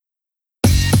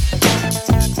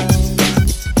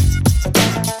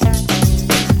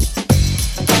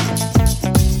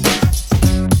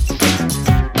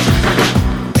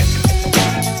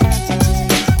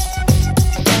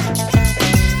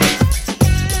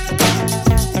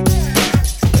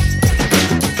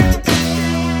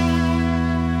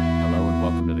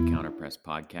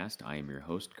podcast. I am your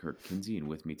host, Kirk Kinsey, and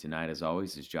with me tonight, as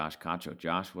always, is Josh Cacho.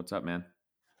 Josh, what's up, man?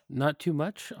 Not too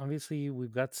much. Obviously,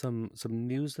 we've got some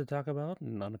news to talk about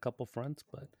and on a couple fronts,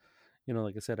 but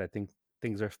like I said, I think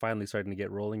things are finally starting to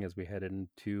get rolling as we head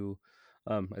into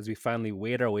as we finally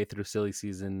wade our way through silly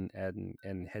season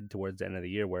and head towards the end of the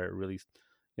year where it really,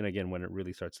 again, when it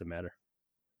really starts to matter.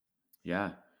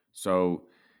 Yeah. So,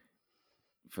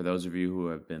 for those of you who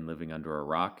have been living under a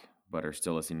rock but are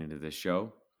still listening to this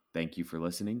show, thank you for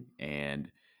listening. And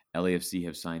LAFC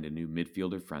have signed a new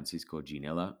midfielder, Francisco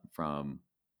Ginella, from,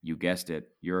 you guessed it,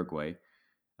 Uruguay.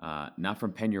 Not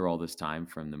from Peñarol this time,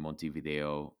 from the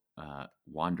Montevideo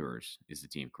Wanderers is the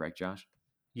team, correct, Josh?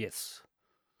 Yes.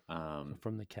 So Um,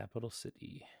 from the capital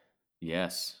city.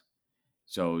 yes.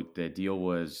 So the deal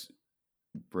was,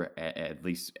 at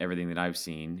least everything that I've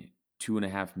seen,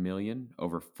 2.5 million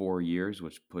over 4 years,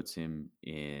 which puts him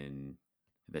in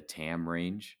the TAM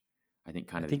range. I think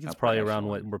I kind of the think it's upper probably around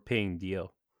what echelon. we're paying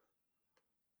Dio.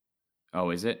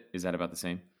 Oh, is it? Is that about the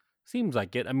same? Seems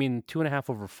like it. I mean, 2.5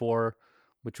 over 4,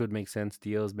 which would make sense.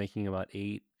 Dio's making about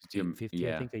 850, I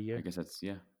Yeah, think, a I year. guess that's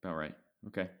about right.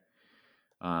 Okay.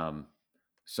 Um,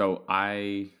 so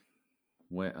I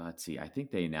went. Let's see. I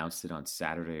think they announced it on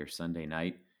Saturday or Sunday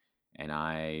night, and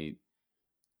I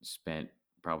spent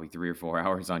probably 3 or 4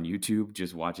 hours on YouTube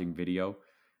just watching video.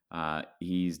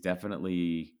 He's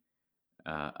definitely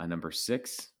a number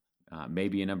 6,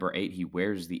 maybe a number 8. He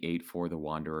wears the 8 for the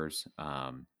Wanderers,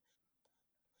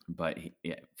 but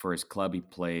for his club, he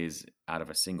plays out of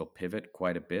a single pivot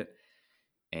quite a bit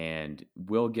and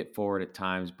will get forward at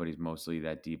times, but he's mostly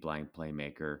that deep line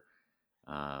playmaker.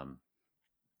 Um,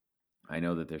 I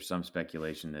know that there's some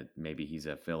speculation that maybe he's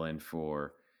a fill-in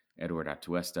for Edward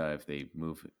Atuesta if they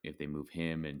move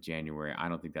him in January. I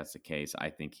don't think that's the case. I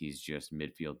think he's just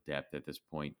midfield depth at this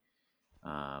point.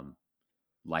 Um,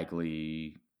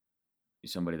 Likely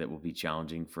somebody that will be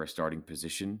challenging for a starting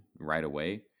position right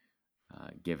away,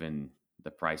 given the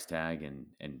price tag and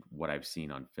what I've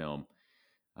seen on film.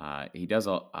 He does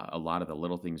a lot of the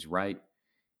little things right.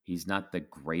 He's not the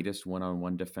greatest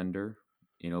one-on-one defender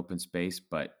in open space,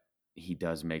 but he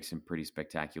does make some pretty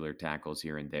spectacular tackles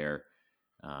here and there.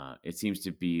 It seems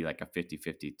to be like a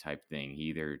 50-50 type thing. He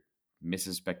either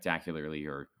misses spectacularly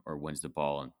or wins the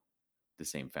ball in the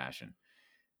same fashion.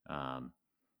 Um,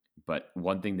 but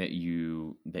one thing that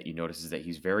you notice is that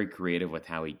he's very creative with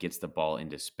how he gets the ball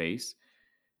into space.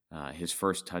 His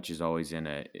first touch is always in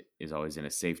a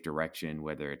safe direction,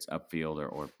 whether it's upfield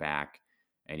or back,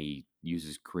 and he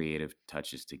uses creative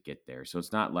touches to get there. So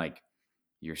it's not like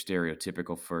your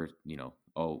stereotypical first,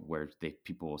 where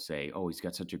people will say, "Oh, he's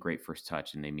got such a great first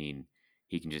touch," and they mean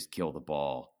he can just kill the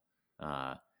ball.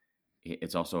 Uh,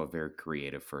 it's also a very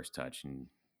creative first touch, and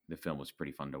the film was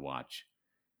pretty fun to watch.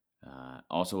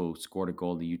 Also scored a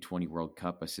goal in the U20 World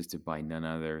Cup, assisted by none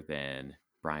other than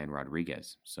Brian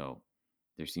Rodriguez. So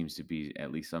there seems to be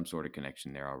at least some sort of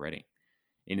connection there already.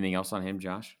 Anything else on him,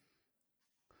 Josh?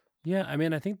 Yeah, I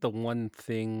mean, I think the one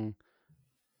thing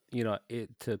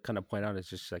it to kind of point out is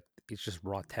just like it's just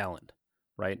raw talent,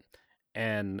 right?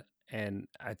 And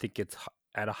I think it's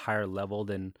at a higher level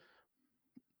than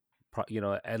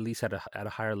at least at a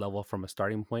higher level from a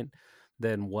starting point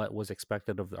than what was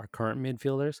expected of our current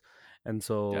midfielders. And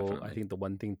so I Definitely. think the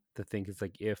one thing to think is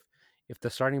like if the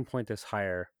starting point is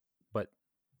higher, but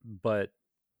but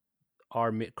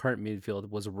our current midfield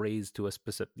was raised to a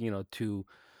specific, to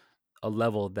a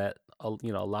level that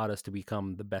allowed us to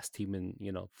become the best team in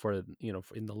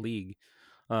in the league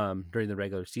during the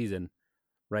regular season,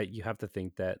 right? You have to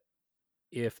think that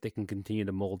if they can continue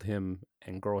to mold him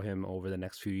and grow him over the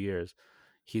next few years,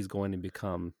 he's going to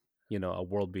become a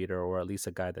world beater, or at least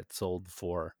a guy that's sold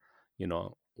for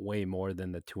way more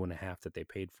than the 2.5 that they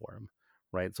paid for him,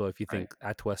 right? So if you Right. think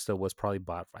Atuesta was probably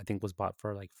bought, I think was bought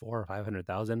for like 400,000 or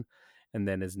 500,000, and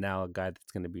then is now a guy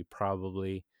that's going to be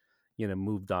probably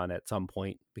moved on at some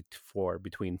point for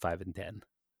between 5 and 10,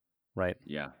 right?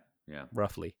 Yeah. Yeah.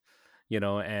 Roughly,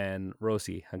 and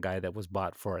Rossi, a guy that was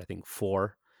bought for I think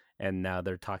 4, and now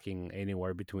they're talking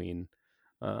anywhere between,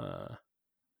 uh,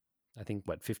 I think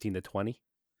what 15 to 20.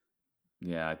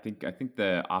 Yeah. I think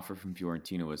the offer from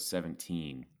Fiorentina was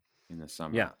 17 in the Yeah,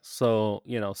 summer. so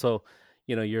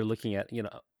you're looking at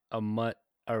a much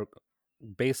or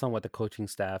based on what the coaching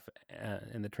staff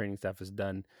and the training staff has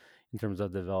done in terms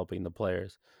of developing the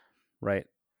players, right?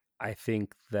 I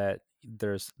think that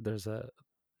there's a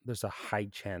high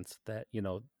chance that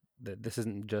that this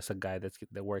isn't just a guy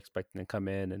that we're expecting to come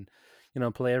in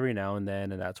and play every now and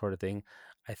then and that sort of thing.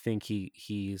 I think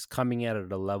he's coming at it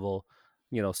at a level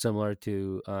similar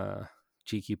to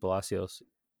Cheeky Palacios,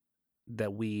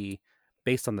 that we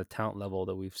based on the talent level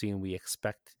that we've seen, we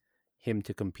expect him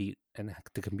to compete and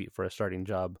to compete for a starting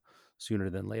job sooner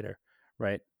than later,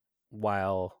 right?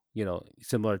 While,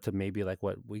 similar to maybe like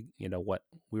what we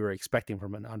were expecting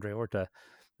from an Andre Horta,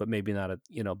 but maybe not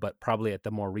but probably at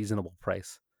the more reasonable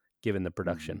price given the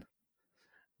production, Hmm.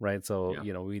 right? So, Yeah.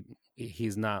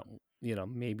 he's not,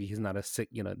 maybe he's not a sick,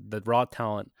 the raw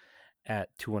talent at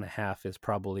 2.5 is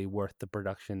probably worth the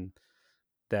production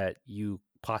that you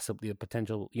possibly the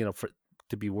potential, for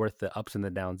to be worth the ups and the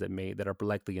downs that are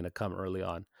likely going to come early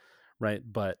on, right?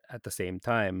 But at the same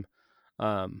time,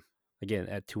 um, again,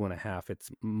 at 2.5,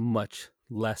 it's much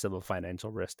less of a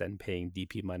financial risk than paying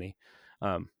DP money,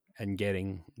 um, and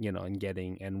getting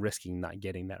and risking not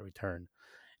getting that return.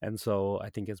 And so I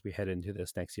think as we head into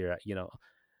this next year,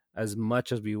 as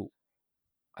much as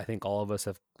I think all of us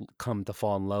have come to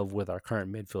fall in love with our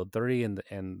current midfield three and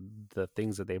the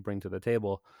things that they bring to the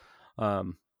table.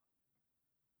 Um,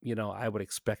 I would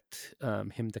expect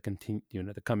him to continue,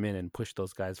 to come in and push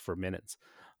those guys for minutes.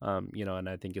 And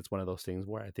I think it's one of those things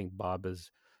where I think Bob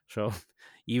is shown,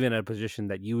 even at a position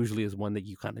that usually is one that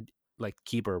you kind of like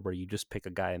keeper, where you just pick a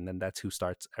guy and then that's who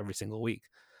starts every single week.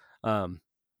 Um,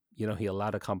 he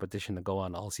allowed a competition to go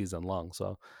on all season long.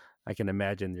 So I can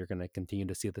imagine you're going to continue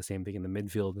to see the same thing in the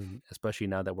midfield, and especially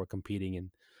now that we're competing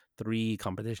in 3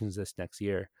 competitions this next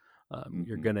year.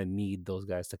 You're Hmm. going to need those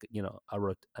guys to,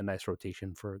 a nice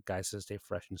rotation for guys to stay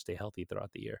fresh and stay healthy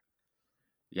throughout the year.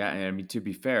 Yeah, and I mean, to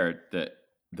be fair, that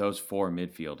those four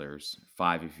midfielders,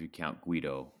 five if you count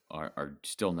Guido, are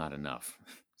still not enough.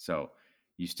 So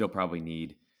you still probably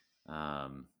need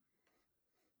um,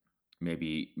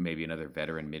 maybe another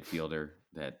veteran midfielder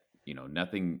that,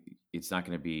 nothing. It's not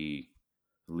going to be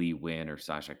Lee Win or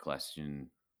Sasha Klestin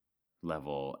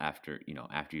level after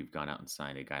you've gone out and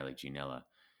signed a guy like Ginella.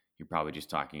 You're probably just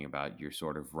talking about your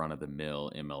sort of run of the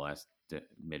mill MLS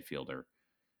midfielder.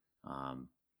 Um,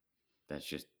 that's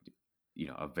just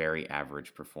a very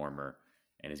average performer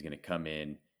and is going to come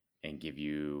in and give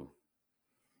you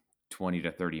 20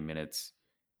 to 30 minutes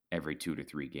every 2 to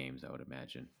 3 games, I would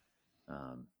imagine.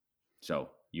 um,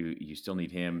 so you still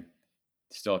need him.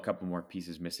 Still a couple more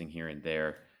pieces missing here and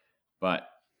there, but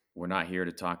we're not here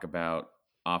to talk about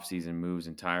offseason moves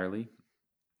entirely.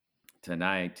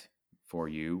 Tonight for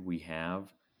you we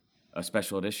have a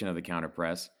special edition of the Counter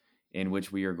Press in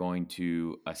which we are going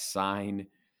to assign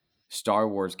Star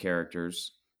Wars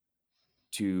characters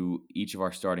to each of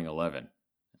our starting 11.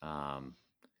 Um,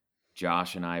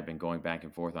 Josh and I have been going back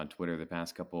and forth on Twitter the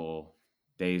past couple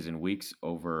days and weeks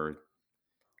over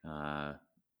uh,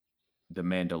 The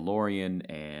Mandalorian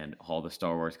and all the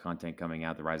Star Wars content coming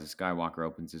out. The Rise of Skywalker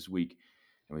opens this week,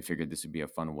 and we figured this would be a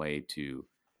fun way to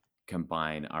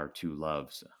combine our two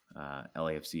loves,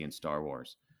 LAFC and Star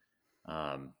Wars.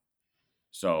 Um,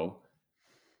 so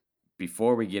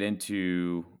before we get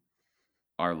into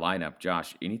our lineup,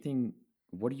 Josh, anything?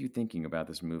 What are you thinking about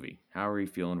this movie? How are you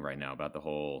feeling right now about the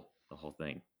whole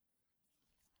thing?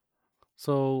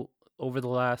 So over the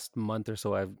last month or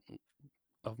so,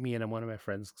 me and one of my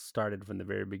friends started from the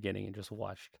very beginning and just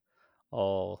watched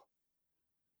all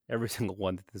every single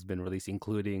one that has been released,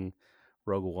 including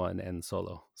Rogue One and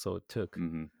Solo. So it took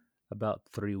Mm-hmm. about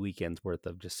 3 weekends worth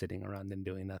of just sitting around and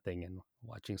doing nothing and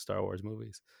watching Star Wars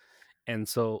movies. And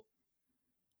so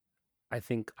I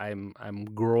think I'm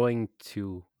growing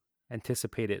to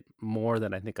anticipate it more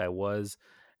than I think I was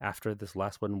after this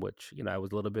last one, which I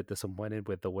was a little bit disappointed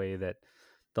with the way that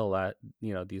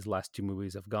these last 2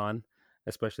 movies have gone,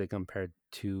 especially compared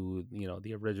to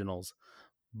the originals.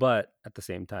 But at the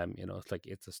same time, it's like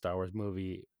it's a Star Wars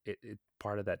movie. It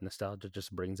part of that nostalgia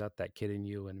just brings out that kid in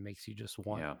you and makes you just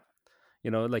want,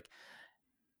 Yeah. like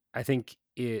I think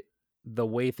the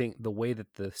way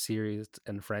that the series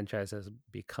and franchise has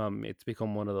become, it's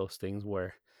become one of those things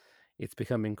where it's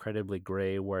become incredibly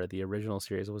gray, where the original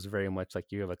series was very much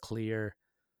like you have a clear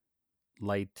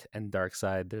light and dark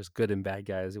side. There's good and bad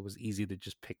guys. It was easy to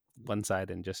just pick one side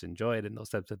and just enjoy it and those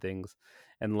types of things.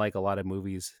 And like a lot of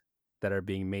movies that are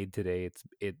being made today,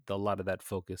 a lot of that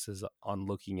focus is on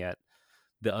looking at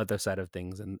the other side of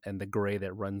things and the gray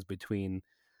that runs between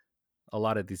a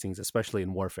lot of these things, especially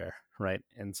in warfare, right?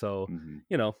 And so, Mm-hmm.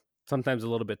 you know, sometimes a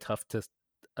little bit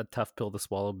a tough pill to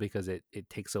swallow because it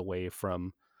takes away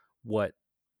from what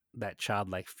that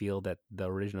childlike feel that the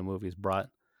original movies brought,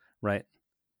 right?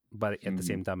 But at the Mm-hmm.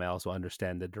 same time, I also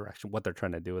understand the direction, what they're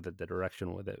trying to do with it, the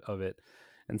direction with it of it,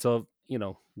 and so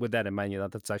with that in mind,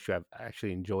 that's actually I've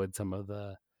actually enjoyed some of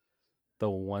the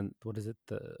one, what is it,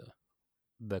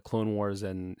 the Clone Wars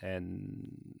and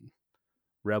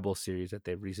Rebel series that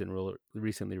they've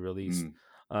recently released, Mm.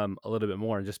 a little bit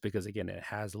more, just because again it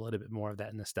has a little bit more of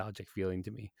that nostalgic feeling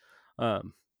to me.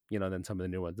 Um, than some of the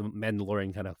new ones. The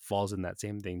Mandalorian kind of falls in that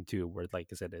same thing too, where like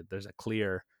I said, there's a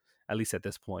clear, at least at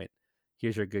this point,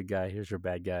 here's your good guy, here's your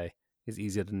bad guy. It's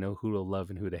easy to know who to love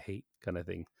and who to hate, kind of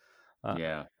thing. Uh,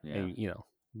 Yeah, yeah, and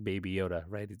Baby Yoda,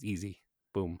 right? It's easy,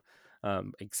 boom.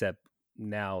 Except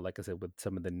now, like I said, with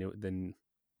some of the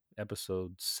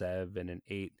episode 7 and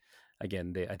 8,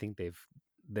 again, I think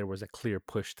there was a clear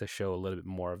push to show a little bit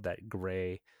more of that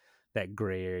gray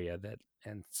area,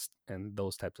 and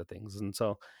those types of things. And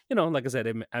so, like I said,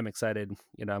 I'm excited.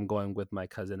 I'm going with my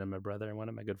cousin and my brother and one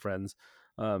of my good friends.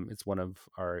 It's one of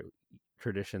our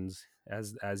traditions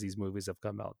as these movies have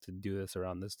come out to do this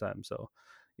around this time. So,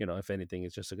 if anything,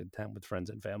 it's just a good time with friends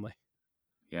and family.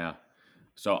 yeah.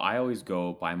 So I always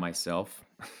go by myself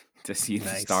to see the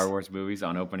Star Nice. Wars movies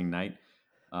on opening night.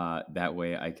 That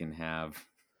way I can have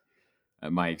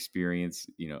my experience,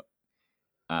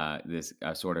 this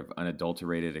sort of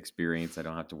unadulterated experience. I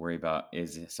don't have to worry about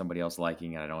is somebody else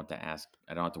liking it. I don't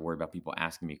have to worry about people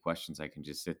asking me questions. I can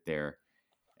just sit there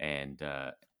and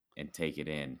take it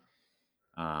in.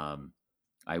 Um,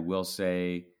 I will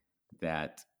say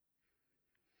that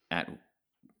at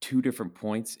two different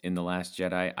points in The Last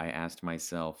Jedi, I asked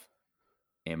myself,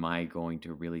 am I going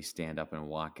to really stand up and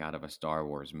walk out of a Star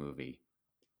Wars movie?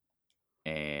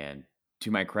 And to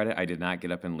my credit, I did not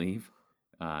get up and leave.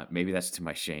 Maybe that's to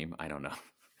my shame. I don't know.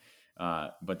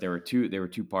 But there were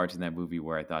two parts in that movie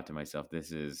where I thought to myself,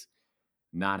 this is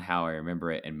not how I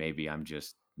remember it, and maybe I'm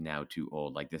just now too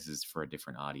old. Like this is for a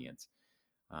different audience.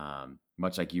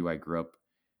 Much like you, I grew up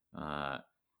uh,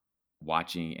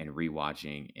 watching and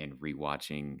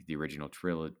rewatching the original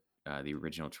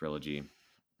trilogy.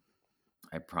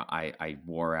 I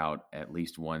wore out at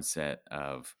least one set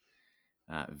of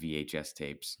VHS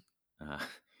tapes, uh,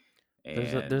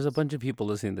 There's and a bunch of people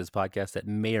listening to this podcast that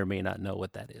may or may not know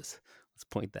what that is. Let's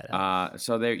point that out.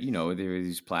 so there are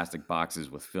these plastic boxes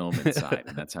with film inside,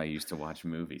 and that's how I used to watch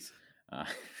movies. Uh,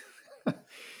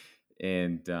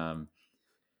 and I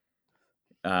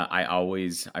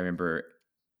remember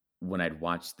when I'd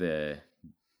watch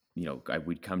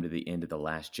we'd come to the end of The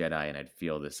Last Jedi, and I'd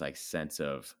feel this like sense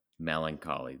of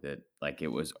melancholy that like it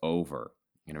was over.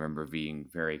 And I remember being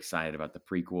very excited about the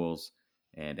prequels.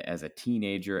 And as a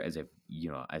teenager, as a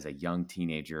young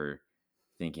teenager,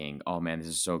 thinking, "Oh man, this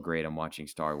is so great! I'm watching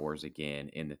Star Wars again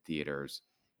in the theaters."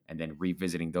 And then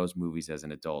revisiting those movies as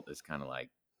an adult is kind of like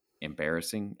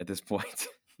embarrassing at this point.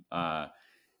 uh,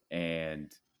 and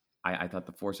I thought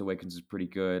The Force Awakens was pretty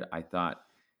good. I thought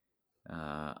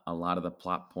a lot of the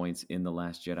plot points in The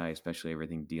Last Jedi, especially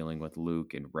everything dealing with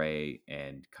Luke and Rey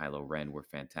and Kylo Ren, were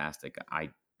fantastic. I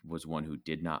was one who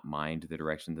did not mind the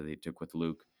direction that they took with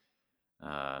Luke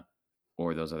uh,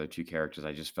 or those other two characters.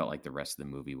 I just felt like the rest of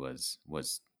the movie was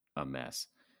a mess.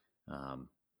 Um,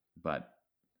 but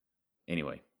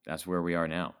anyway, that's where we are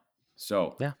now.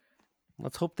 So Yeah,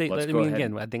 let's hope they. let's I go mean, ahead.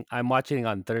 again, I think I'm watching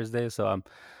on Thursday, so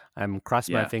I'm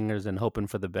crossing my Yeah. fingers and hoping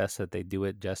for the best that they do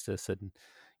it justice, and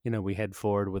we head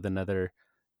forward with another,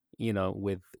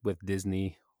 with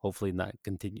Disney, hopefully not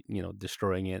continue,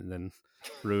 destroying it and then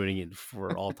ruining it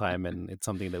for all time, and it's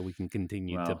something that we can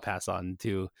continue to Well, pass on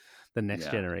to the next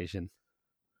yeah. generation.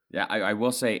 Yeah. I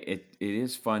will say it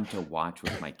is fun to watch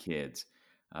with my kids.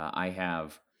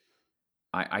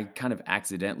 I kind of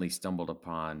accidentally stumbled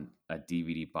upon a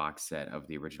DVD box set of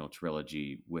the original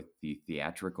trilogy with the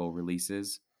theatrical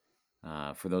releases.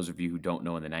 For those of you who don't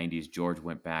know, in the 90s, George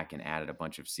went back and added a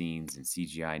bunch of scenes and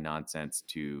CGI nonsense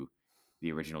to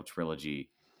the original trilogy.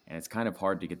 And it's kind of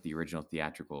hard to get the original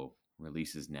theatrical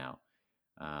releases now.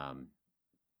 Um,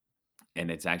 and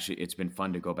it's been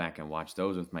fun to go back and watch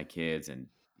those with my kids, and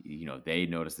they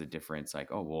notice the difference.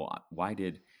 Like, oh well, why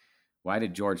did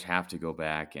George have to go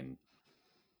back and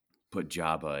put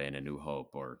Jabba in A New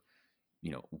Hope? Or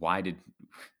why did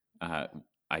uh,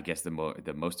 I guess the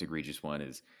most egregious one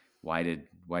is why did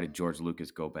George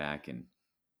Lucas go back and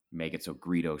make it so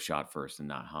Greedo shot first and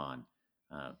not Han?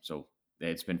 So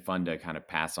it's been fun to kind of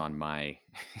pass on my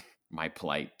my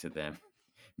plight to them,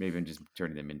 maybe I'm just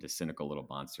turning them into cynical little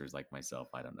monsters like myself.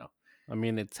 I don't know. I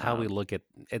mean, Um, it's how we look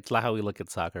at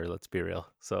soccer. Let's be real.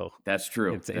 So that's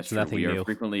true. That's it's true. We nothing are new.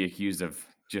 frequently accused of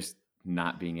just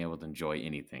not being able to enjoy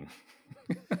anything.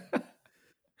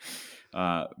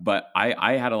 But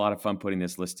I had a lot of fun putting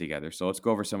this list together. So let's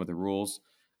go over some of the rules.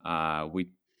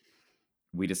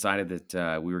 We decided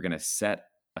that we were going to set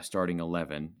a starting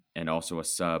 11 and also a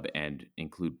sub and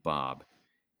include Bob,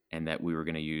 and that we were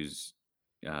going to use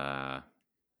uh,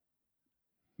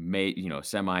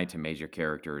 semi to major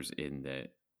characters in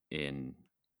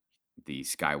the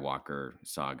Skywalker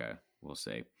saga. We'll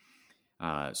say.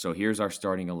 So here's our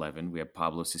starting 11. We have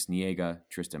Pablo Cisniega,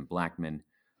 Tristan Blackman,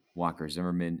 Walker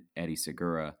Zimmerman, Eddie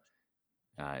Segura,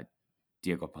 uh,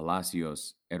 Diego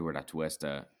Palacios, Edward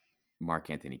Atuesta, Mark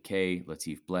Anthony Kay,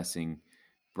 Latif Blessing,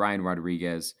 Brian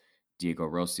Rodriguez, Diego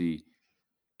Rossi,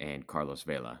 and Carlos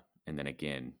Vela. And then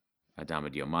again,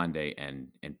 Adama Diomande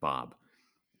and Bob.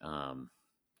 Um,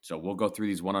 so we'll go through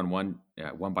these one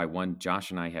by one.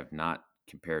 Josh and I have not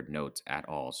compared notes at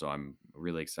all. So I'm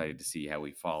really excited to see how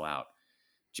we fall out.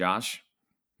 Josh,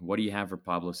 what do you have for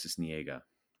Pablo Cisniega?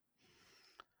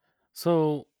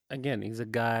 So again, he's a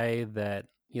guy that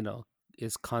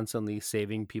is constantly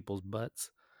saving people's butts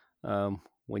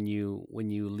when you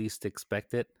least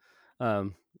expect it.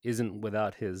 Isn't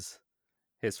without his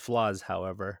flaws,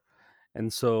 however.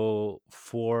 And so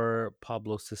for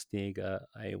Pablo Cisniega,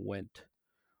 I went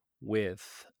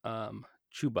with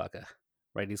Chewbacca.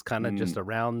 Right, he's kind of just Mm,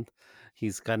 around.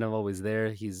 He's kind of always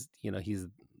there. He's Han's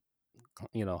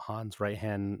right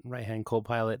hand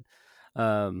co-pilot.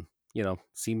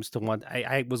 Seems to want.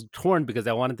 I was torn because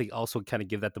I wanted to also kind of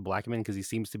give that to Blackman because he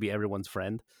seems to be everyone's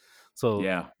friend. So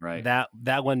yeah, right.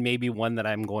 that one may be one that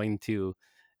I'm going to,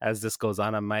 as this goes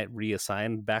on, I might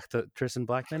reassign back to Tristan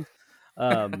Blackman.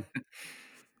 Um,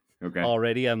 Okay.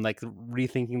 Already, I'm like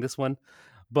rethinking this one,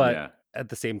 but Yeah. at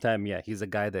the same time, yeah, he's a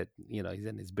guy that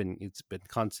it's been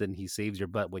constant. He saves your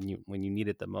butt when you need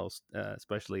it the most,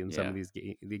 especially in some Yeah. of these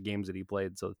the games that he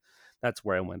played. So that's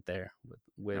where I went there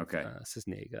with Okay.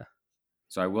 Cisnega.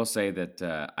 So I will say that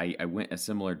I went a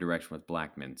similar direction with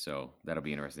Blackman, so that'll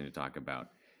be interesting to talk about.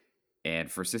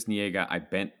 And for Cisniega, I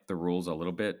bent the rules a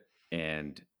little bit,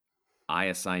 and I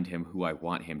assigned him who I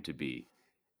want him to be.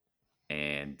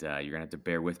 And you're gonna have to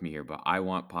bear with me here, but I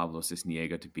want Pablo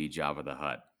Cisniega to be Jabba the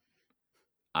Hutt.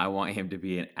 I want him to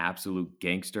be an absolute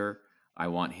gangster. I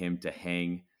want him to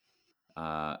hang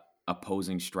uh,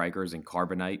 opposing strikers in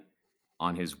carbonite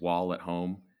on his wall at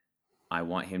home. I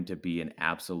want him to be an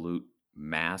absolute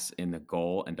mass in the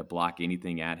goal and to block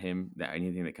anything at him,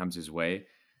 anything that comes his way.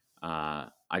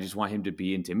 I just want him to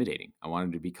be intimidating. I want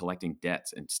him to be collecting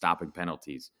debts and stopping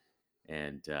penalties,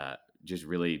 and just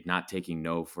really not taking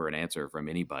no for an answer from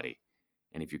anybody.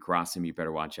 And if you cross him, you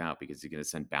better watch out because he's going to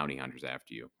send bounty hunters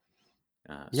after you.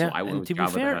 So Yeah, I went and with to be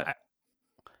Jabba the fair, Hutt.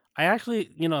 I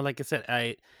actually, like I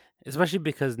said, especially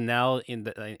because now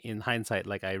in hindsight,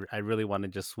 like I really want to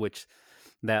just switch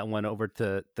that one over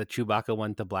to the Chewbacca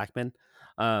one to Blackman.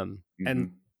 And Hmm.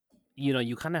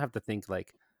 you kind of have to think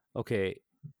like, okay,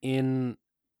 in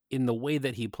the way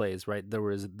that he plays, right? There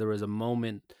was a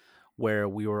moment where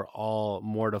we were all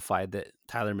mortified that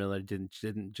Tyler Miller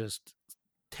didn't just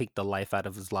take the life out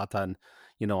of Zlatan,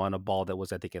 on a ball that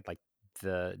was, I think, at like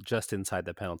the just inside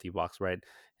the penalty box, right?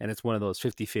 And it's one of those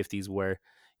 50-50s where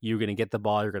you're going to get the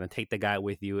ball, you're going to take the guy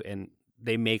with you, and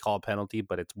they may call penalty,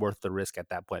 but it's worth the risk at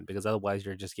that point because otherwise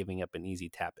you're just giving up an easy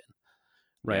tap in,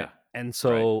 right? Yeah, And right.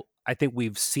 so I think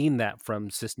we've seen that from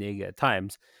Cisnega at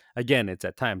times. Again, it's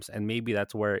at times, and maybe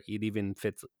that's where it even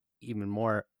fits even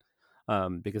more,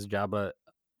 because Jabba,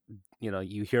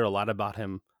 you hear a lot about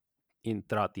him in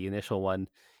throughout the initial one,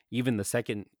 even the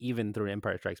second, even through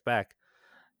Empire Strikes Back,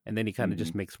 and then he kind of Hmm.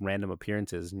 just makes random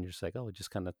appearances, and you're just like, oh, it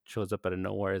just kind of shows up out of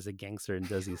nowhere as a gangster and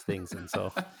does these things, and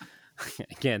so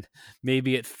again,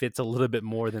 maybe it fits a little bit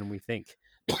more than we think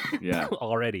Yeah,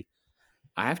 already.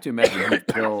 I have to imagine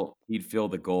he'd fill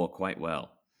the goal quite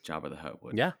well. Jabba the Hutt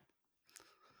would. Yeah,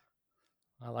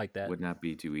 I like that. Would not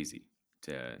be too easy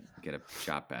to get a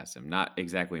shot past him. Not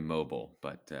exactly mobile,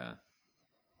 but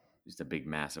just a big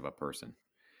mass of a person.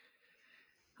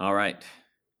 All right,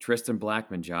 Tristan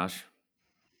Blackman, Josh.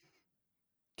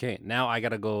 Okay, now I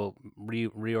gotta go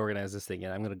reorganize this thing,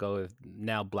 and I'm gonna go with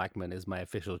now Blackman is my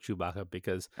official Chewbacca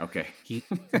because Okay. he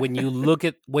when you look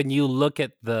at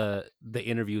the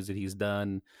interviews that he's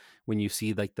done, when you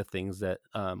see like the things that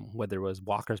whether it was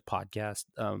Walker's podcast,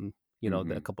 the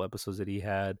Hmm. couple episodes that he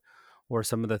had, or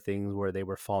some of the things where they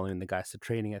were following the guys to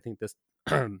training. I think this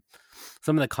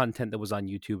some of the content that was on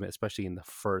YouTube, especially in the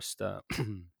first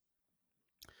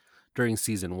during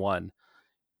season one.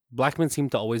 Blackman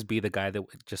seemed to always be the guy that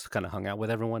just kind of hung out with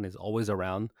everyone, is always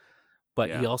around, but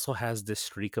he Yeah. also has this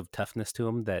streak of toughness to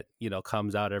him that,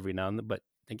 comes out every now and then, but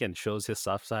again, shows his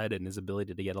soft side and his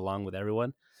ability to get along with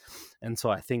everyone. And so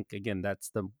I think, again,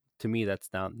 to me, that's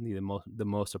now the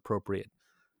most appropriate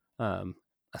um,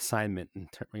 assignment,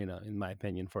 in my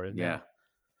opinion, for it Yeah. now.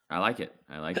 I like it.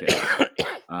 I like it.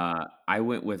 I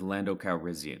went with Lando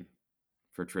Calrissian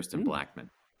for Tristan Mm, Blackman.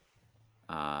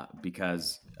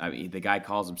 Because I mean the guy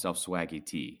calls himself Swaggy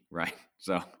T, right?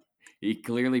 So he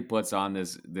clearly puts on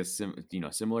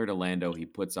similar to Lando, he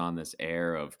puts on this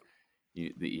air of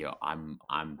I'm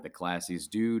the classiest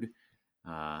dude.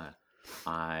 Uh,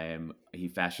 he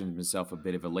fashions himself a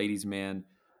bit of a ladies' man.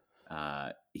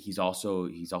 He's also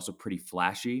pretty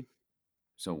flashy.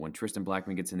 So when Tristan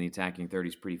Blackman gets in the attacking third,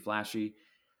 he's pretty flashy.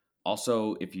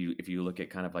 Also, if you look at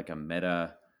kind of like a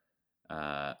meta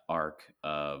arc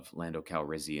of Lando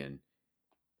Calrissian,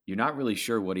 you're not really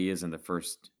sure what he is in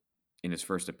his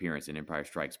first appearance in Empire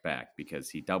Strikes Back, because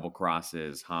he double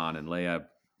crosses Han and Leia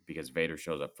because Vader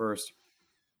shows up first,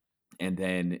 and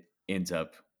then ends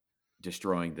up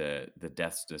destroying the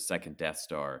second Death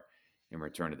Star in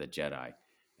Return of the Jedi.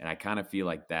 And I kind of feel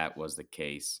like that was the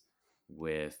case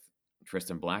with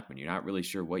Tristan Blackman. You're not really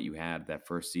sure what you had that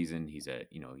first season. He's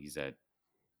a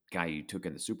guy you took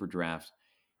in the super draft,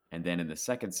 and then in the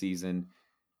second season,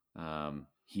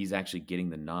 he's actually getting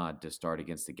the nod to start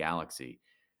against the Galaxy,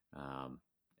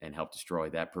 and help destroy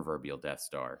that proverbial Death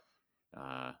Star,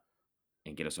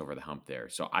 and get us over the hump there.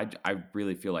 So I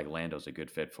really feel like Lando's a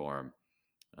good fit for him.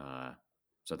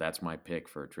 So that's my pick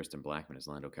for Tristan Blackman, as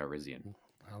Lando Calrissian.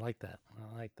 I like that.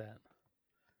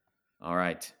 All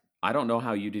right. I don't know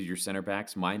how you did your center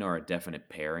backs. Mine are a definite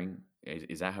pairing.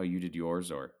 Is that how you did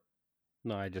yours, or?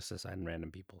 No, I just assigned random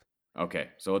people. Okay,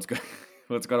 so let's go.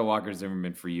 Let's go to Walker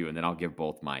Zimmerman for you, and then I'll give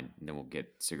both mine, and then we'll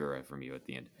get Segura from you at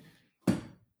the end.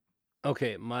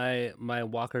 Okay, my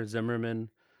Walker Zimmerman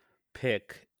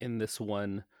pick in this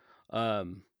one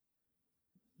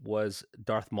was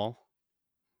Darth Maul,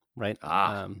 right?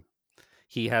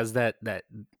 He has that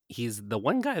he's the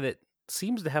one guy that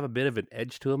seems to have a bit of an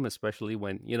edge to him, especially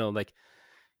when, like,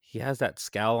 he has that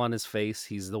scowl on his face.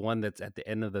 He's the one that's at the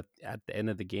end of the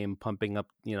game pumping up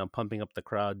the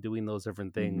crowd, doing those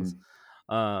different things.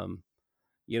 Um,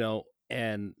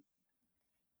 and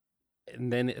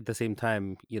then at the same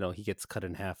time, he gets cut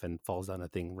in half and falls down a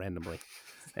thing randomly.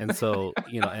 And so,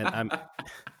 I'm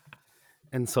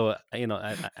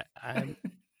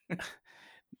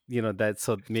that,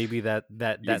 so maybe that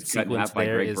sequence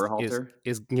there is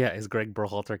Greg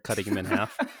Berhalter cutting him in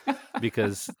half,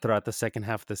 because throughout the second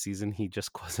half of the season he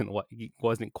just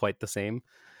wasn't quite the same.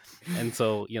 And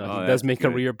so, he does make a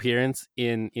reappearance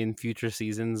in future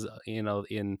seasons,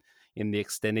 in the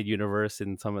extended universe,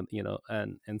 and some of,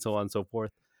 and so on and so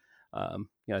forth. I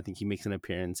think he makes an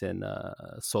appearance in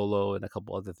Solo and a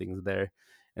couple other things there.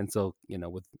 And so,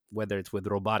 with whether it's with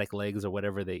robotic legs or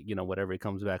whatever whatever he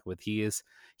comes back with, he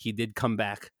did come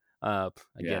back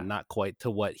again, not quite to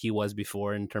what he was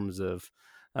before in terms of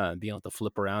being able to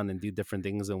flip around and do different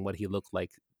things, and what he looked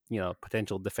like,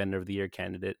 potential Defender of the Year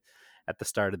candidate at the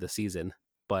start of the season.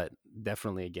 But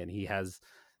definitely, again, he has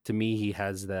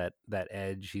that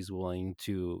edge. He's willing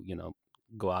to,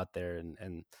 go out there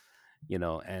and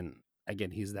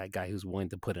again, he's that guy who's willing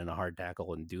to put in a hard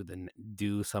tackle and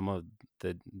do some of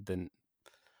the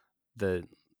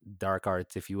dark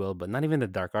arts, if you will, but not even the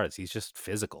dark arts. He's just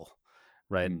physical,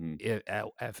 right? Mm-hmm.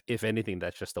 If anything,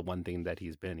 that's just the one thing that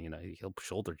he's been. He'll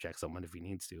shoulder check someone if he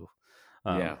needs to.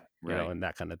 Right. And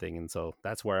that kind of thing. And so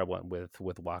that's where I went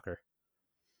with Walker.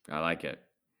 I like it.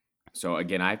 So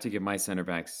again, I have to give my center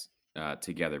backs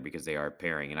together because they are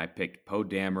pairing, and I picked Poe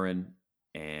Dameron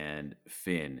and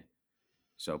Finn.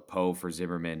 So Poe for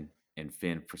Zimmerman and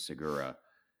Finn for Segura,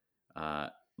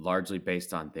 largely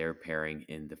based on their pairing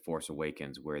in The Force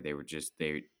Awakens, where they were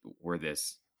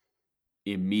this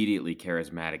immediately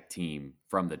charismatic team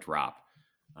from the drop.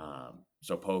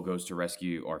 So Poe goes to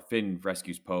rescue, or Finn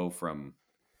rescues Poe from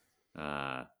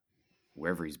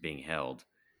wherever he's being held,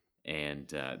 and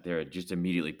they're just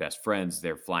immediately best friends.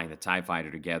 They're flying the TIE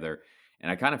Fighter together,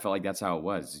 and I kind of felt like that's how it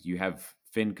was. You have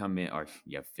Finn come in, or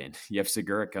you have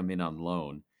Segura come in on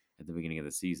loan at the beginning of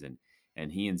the season, and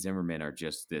he and Zimmerman are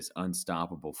just this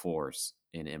unstoppable force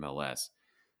in MLS.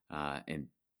 And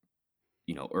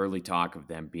early talk of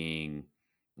them being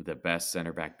the best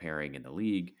center back pairing in the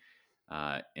league,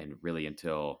 and really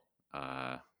until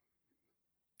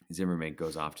Zimmerman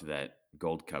goes off to that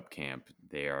Gold Cup camp,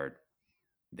 they are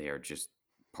just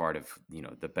part of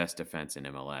the best defense in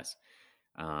MLS.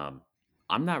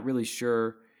 I'm not really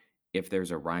sure if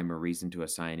there's a rhyme or reason to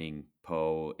assigning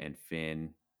Poe and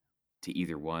Finn to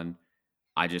either one.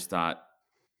 I just thought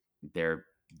they're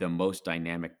the most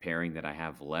dynamic pairing that I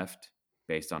have left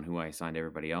based on who I assigned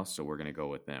everybody else, so we're going to go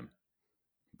with them.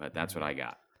 But that's what I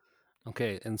got.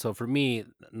 Okay, and so for me,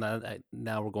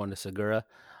 now we're going to Segura.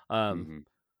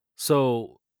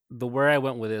 So where I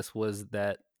went with this was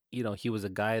that, he was a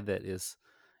guy that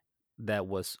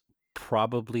was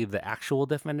probably the actual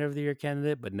Defender of the Year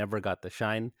candidate, but never got the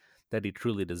shine that he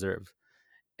truly deserved.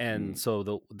 And so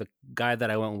the guy that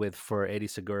I went with for Eddie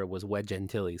Segura was Wedge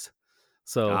Antilles.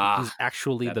 So he's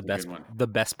actually the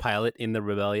best pilot in the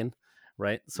rebellion,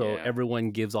 right? So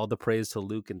everyone gives all the praise to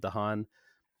Luke and to Han,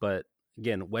 but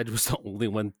again, Wedge was the only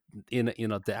one in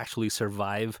to actually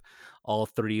survive all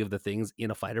three of the things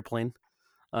in a fighter plane.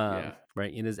 Yeah.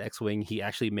 Right, in his X-wing, he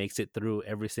actually makes it through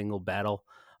every single battle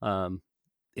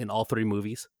in all three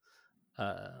movies.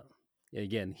 Uh,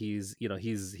 Again, he's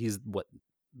what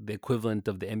the equivalent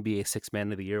of the NBA Six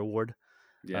Man of the Year award.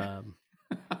 Yeah. Um,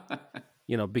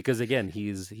 because again,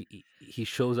 he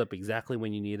shows up exactly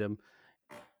when you need him,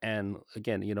 and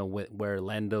again, where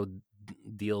Lando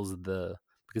deals the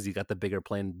because he got the bigger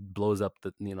plane, blows up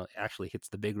the actually hits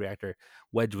the big reactor.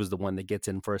 Wedge was the one that gets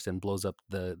in first and blows up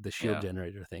the shield Yeah.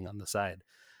 generator thing on the side,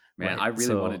 Man, right? I really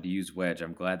So wanted to use Wedge.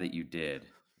 I'm glad that you did.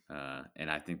 And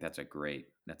I think that's a great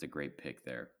pick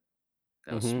there.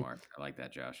 That was mhm. smart. I like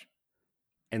that, Josh.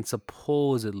 And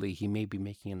supposedly he may be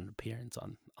making an appearance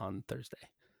on Thursday.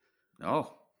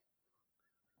 Oh,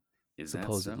 is that so?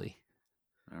 Supposedly,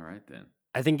 All right then.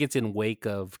 I think it's in wake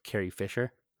of Carrie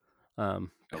Fisher having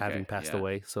Okay. passed Yeah.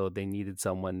 away, so they needed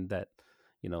someone that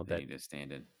They that need to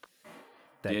stand in.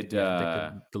 that Did yeah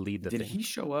that could lead the did thing. he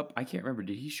show up? I can't remember.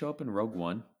 Did he show up in Rogue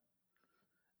One?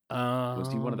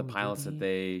 Was he one of the Did pilots that he?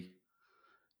 they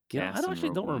I cast don't in actually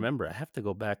Rogue don't One? remember. I have to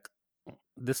go back.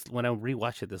 This when I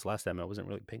rewatched it this last time, I wasn't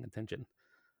really paying attention.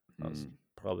 I was Hmm.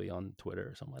 probably on Twitter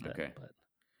or something like that. Okay. But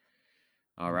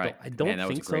All right. I Man, don't that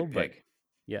was a think so. great But pick.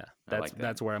 yeah, I like that.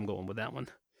 that's where I'm going with that one.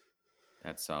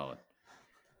 That's solid.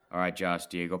 All right, Josh.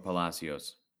 Diego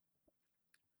Palacios.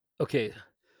 Okay,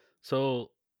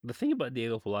 so the thing about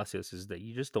Diego Palacios is that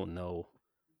you just don't know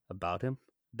about him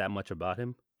that much about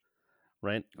him,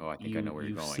 right? Oh, I think I know where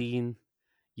you're going.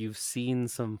 You've seen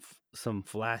some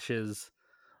flashes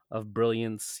of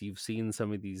brilliance. You've seen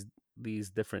some of these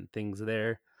different things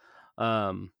there.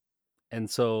 Um, and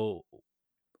so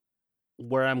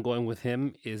where I'm going with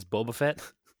him is Boba Fett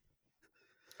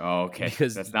Oh, okay.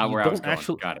 because That's not you where I was don't going.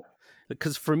 actually Got it.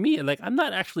 because for me like I'm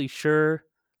not actually sure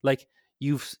like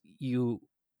you've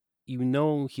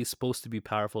he's supposed to be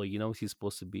powerful, he's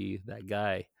supposed to be that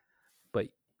guy, but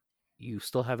you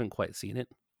still haven't quite seen it,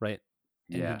 right?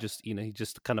 And Yeah. he's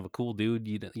just kind of a cool dude.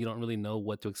 You don't really know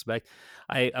what to expect.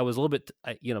 I was a little bit,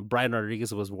 Brian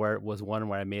Rodriguez was one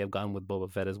where I may have gone with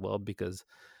Boba Fett as well because,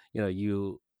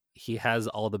 he has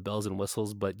all the bells and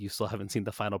whistles, but you still haven't seen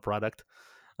the final product.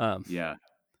 Um, Yeah.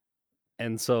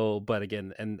 and so, but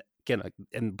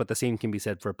but the same can be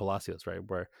said for Palacios, right?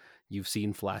 Where you've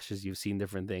seen flashes, you've seen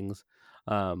different things,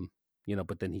 um,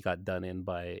 but then he got done in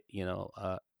by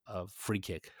a free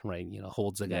kick, right?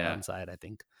 Holds the guy Yeah. on side, I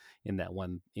think, in that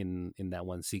one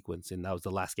sequence, and that was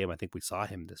the last game I think we saw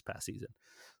him this past season. Yeah.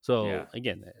 So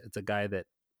again, it's a guy that,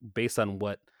 based on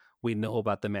what we know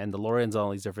about the Mandalorians,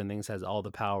 all these different things, has all the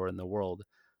power in the world,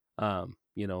 and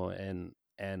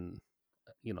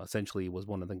essentially was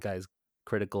one of the guys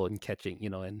critical in catching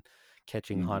Han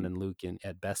Hmm. and Luke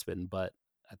at Bespin, but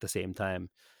at the same time,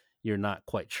 you're not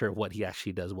quite sure what he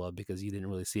actually does well because you didn't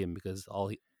really see him because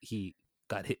all he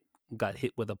got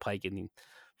hit with a pike and he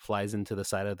flies into the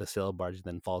side of the sail barge and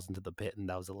then falls into the pit, and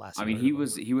that was the last I you mean, heard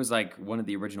of him. he was like one of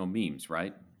the original memes,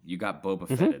 right? You got Boba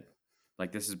Mm-hmm. Fetted.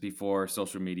 Like this is before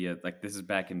social media. Like this is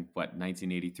back in what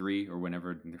 1983 or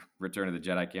whenever Return of the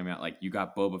Jedi came out. Like you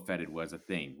got Boba Fetted was a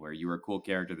thing where you were a cool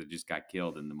character that just got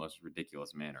killed in the most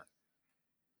ridiculous manner.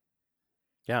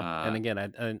 Yeah, and Uh, again,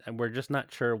 and we're just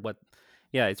not sure what.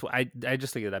 Yeah, it's I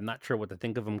just think that I'm not sure what to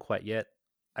think of him quite yet.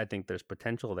 I think there's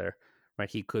potential there, right?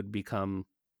 He could become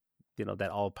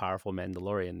that all powerful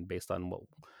Mandalorian based on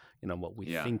what we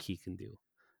yeah. think he can do.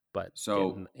 But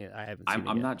So again, I haven't seen it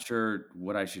I'm yet. not sure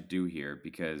what I should do here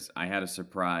because I had a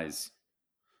surprise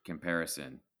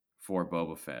comparison for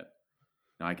Boba Fett.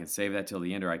 Now I can save that till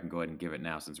the end, or I can go ahead and give it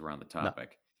now since we're on the No,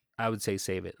 topic. I would say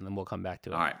save it and then we'll come back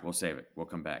to All it. right, we'll save it. We'll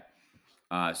come back.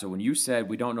 So when you said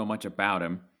we don't know much about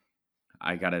him,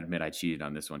 I gotta admit I cheated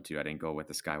on this one too. I didn't go with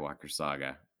the Skywalker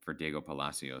saga for Diego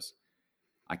Palacios.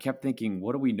 I kept thinking,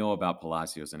 what do we know about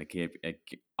Palacios? And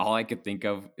all I could think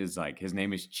of is like his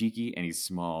name is Cheeky and he's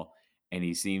small and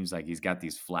he seems like he's got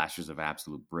these flashes of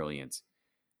absolute brilliance.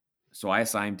 So I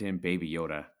assigned him Baby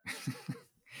Yoda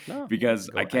No, because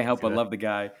I I can't can help see but that. love the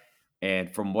guy. And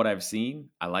from what I've seen,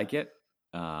 I like it.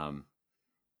 Um,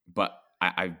 but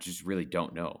I just really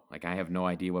don't know. Like I have no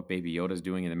idea what Baby Yoda's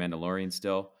doing in the Mandalorian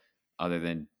still, other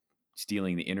than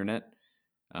stealing the internet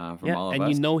from Yeah, all of and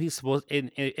us. he's supposed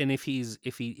and if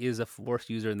he is a force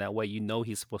user in that way,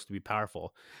 he's supposed to be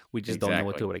powerful. We just don't know it to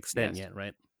Exactly. what extent Yes. yet,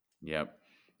 right? Yep.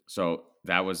 So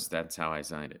that's how I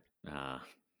signed it.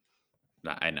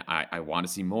 And I want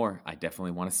to see more. I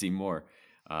definitely want to see more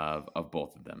of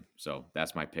both of them. So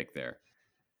that's my pick there.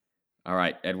 All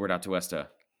right, Edward Atuesta.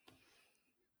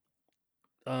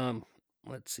 Um,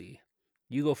 let's see.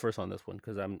 You go first on this one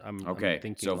because I'm Okay,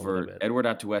 thinking so a little for bit. Edward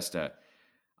Atuesta,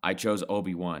 I chose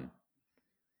Obi-Wan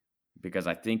because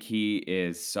I think he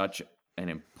is such an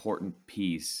important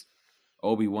piece.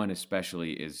 Obi-Wan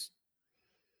especially is,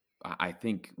 I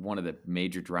think, one of the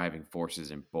major driving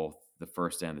forces in both the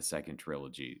first and the second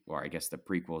trilogy, or I guess the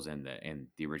prequels and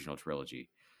the original trilogy.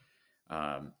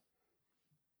 Um,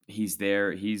 he's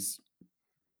there. He's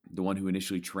the one who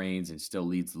initially trains and still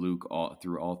leads Luke all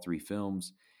through all three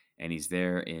films, and he's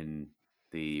there in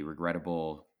the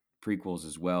regrettable prequels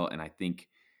as well. And I think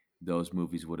those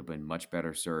movies would have been much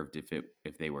better served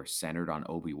if they were centered on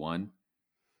Obi-Wan,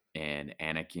 and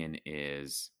Anakin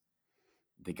is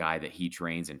the guy that he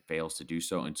trains and fails to do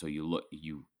so. And so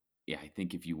yeah, I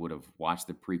think if you would have watched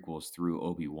the prequels through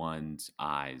Obi-Wan's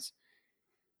eyes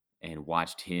and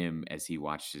watched him as he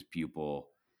watched his pupil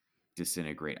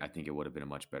disintegrate, I think it would have been a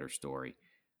much better story.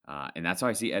 And that's how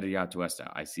I see Eddie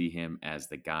Atuesta. I see him as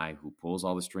the guy who pulls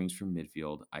all the strings from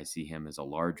midfield. I see him as a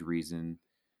large reason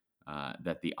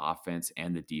that the offense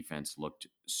and the defense looked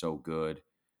so good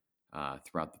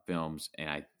throughout the films.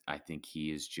 And I think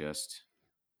he is just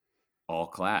all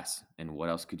class. And what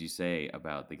else could you say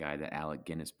about the guy that Alec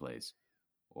Guinness plays,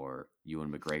 or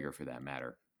Ewan McGregor for that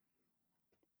matter?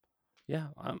 Yeah,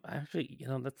 actually,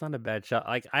 that's not a bad shot.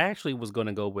 Like, I actually was going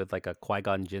to go with like a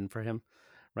Qui-Gon Jinn for him,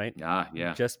 right? Ah,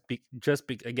 yeah.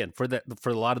 Again, for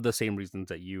a lot of the same reasons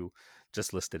that you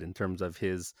just listed in terms of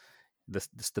the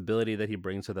stability that he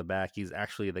brings to the back. He's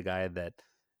actually the guy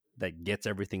that gets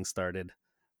everything started,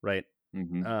 right?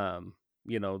 Hmm. Um,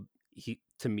 you know,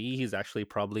 to me, he's actually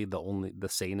probably the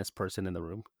sanest person in the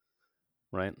room,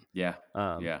 right? Yeah.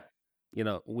 Um, Yeah.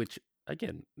 which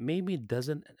again maybe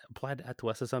doesn't apply to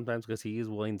Atuesta sometimes because he is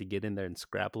willing to get in there and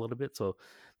scrap a little bit. So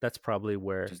that's probably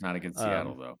where, Just not against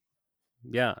Seattle, um, though.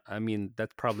 yeah, I mean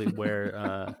that's probably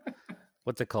where,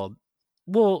 what's it called?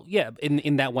 Well, yeah,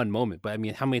 in that one moment. But I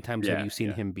mean, how many times have Yeah. you seen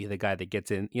Yeah. him be the guy that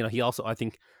gets in? He also, I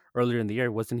think, earlier in the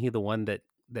year, wasn't he the one that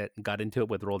got into it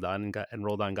with Roldan and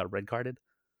Roldan got red carded,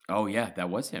 Oh, yeah. That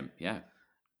was him. Yeah.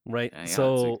 right? Yeah.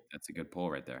 So That's a good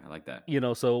pull right there. I like that.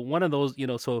 so one of those,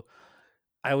 so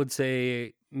I would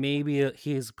say maybe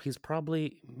he's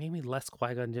probably maybe less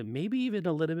Qui-Gon Jinn, maybe even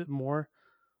a little bit more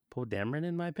Poe Dameron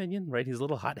in my opinion, right? He's a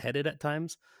little hot-headed at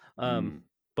times, um, Mm.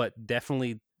 but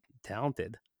definitely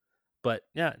talented. But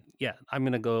yeah, I'm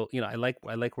gonna go. I like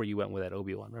where you went with that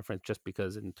Obi-Wan reference, just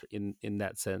because in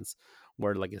that sense,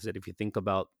 where like I said, if you think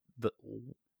about the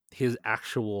his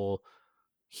actual,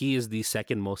 he is the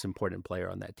second most important player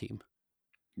on that team,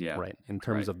 Yeah. right? In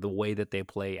terms Right. of the way that they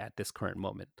play at this current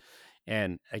moment.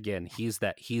 And again, he's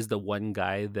the one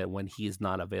guy that when he's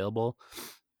not available,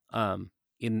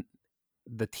 in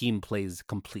the team plays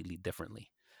completely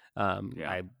differently.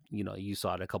 Yeah. You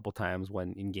saw it a couple times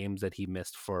when in games that he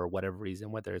missed for whatever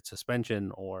reason, whether it's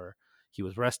suspension or he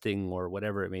was resting or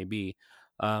whatever it may be.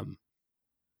 Um,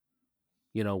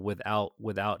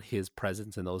 without his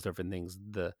presence and those different things,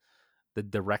 the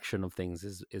direction of things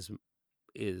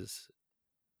is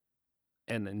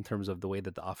and in terms of the way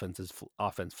that the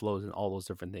offense flows and all those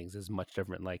different things is much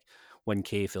different. Like when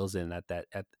K fills in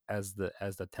as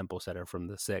the tempo setter from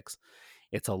the six,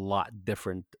 it's a lot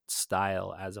different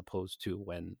style as opposed to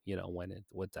when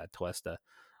it's at Tuesta,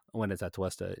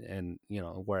 and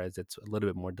whereas it's a little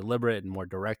bit more deliberate and more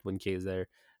direct when K is there.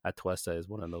 At Tuesta is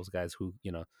one of those guys who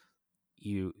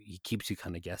he keeps you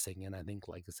kind of guessing, and I think,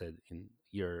 like I said, in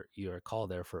your call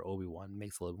there for Obi-Wan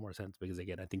makes a little more sense because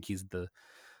again, I think he's the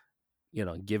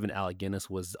given Alec Guinness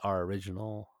was our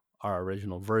original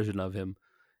version of him,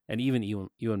 and even Ewan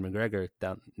McGregor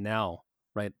down now,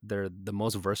 right? They're the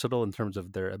most versatile in terms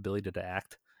of their ability to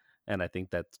act, and I think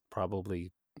that's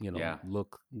probably Yeah.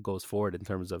 look goes forward in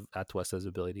terms of Atuesta's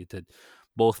ability to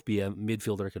both be a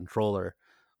midfielder controller,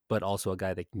 but also a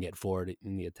guy that can get forward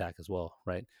in the attack as well,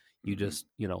 right? You Hmm. just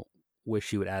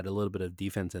wish you would add a little bit of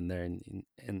defense in there,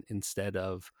 and instead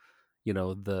of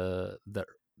the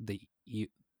the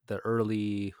the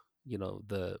early,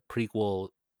 the prequel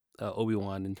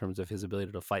Obi-Wan in terms of his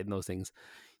ability to fight in those things.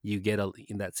 You get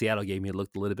in that Seattle game, he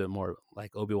looked a little bit more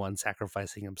like Obi-Wan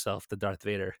sacrificing himself to Darth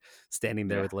Vader, standing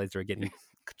there Yeah. with the laser getting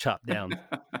chopped down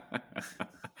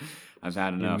I've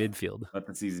had in enough. midfield. Let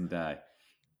the season die.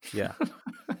 Yeah.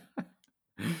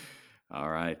 All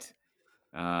right.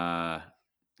 All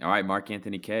right, Mark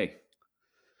Anthony K.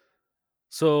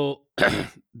 So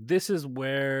this is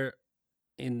where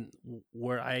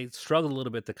I struggled a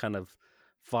little bit to kind of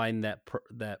find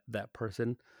that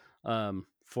person.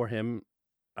 For him,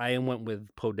 I went with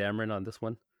Poe Dameron on this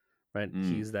one, right? Mm.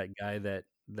 He's that guy that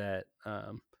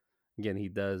again,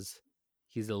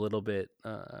 he's a little bit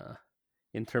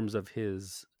in terms of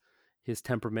his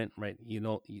temperament, right? He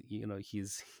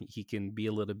can be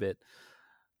a little bit,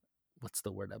 what's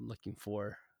the word I'm looking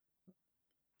for?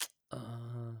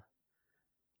 Uh,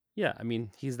 yeah, I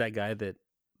mean, he's that guy that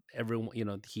everyone,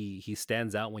 he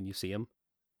stands out when you see him,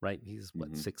 right? He's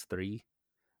what, Mm-hmm. 6'3",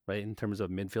 right? In terms of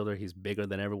midfielder, he's bigger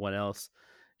than everyone else.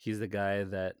 He's the guy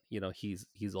that,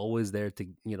 he's always there to,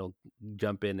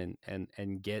 jump in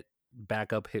and get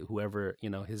back up, hit whoever,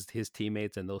 his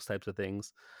teammates and those types of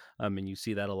things. And you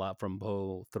see that a lot from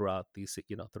Bo throughout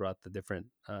throughout the different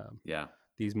Yeah.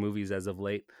 these movies as of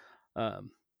late.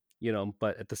 Um,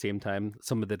 but at the same time,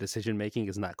 some of the decision making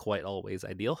is not quite always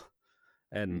ideal.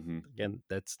 And Mm-hmm. again,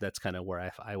 that's kind of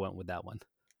where I went with that one.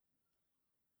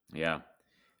 Yeah.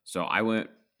 So I went.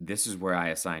 This is where I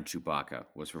assigned Chewbacca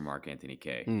was for Mark Anthony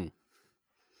Kaye. Mm.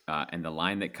 And the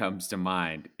line that comes to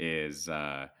mind is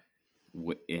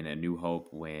in A New Hope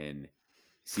when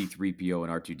C-3PO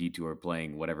and R2-D2 are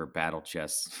playing whatever battle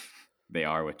chess they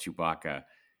are with Chewbacca,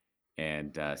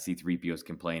 and C-3PO is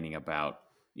complaining about,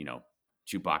 you know,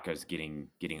 Chewbacca's getting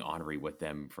ornery with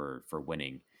them for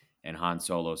winning, and Han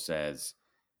Solo says,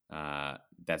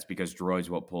 "That's because droids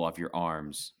won't pull off your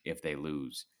arms if they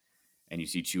lose." And you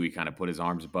see Chewie kind of put his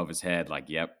arms above his head, like,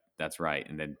 "Yep, that's right."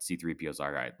 And then C-3PO's like,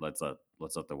 "All right, let's let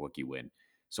the Wookiee win."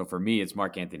 So for me, it's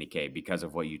Mark Anthony Kaye because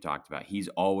of what you talked about. He's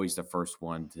always the first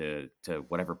one to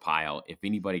whatever pile. If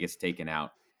anybody gets taken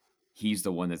out, he's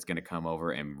the one that's going to come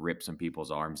over and rip some people's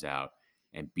arms out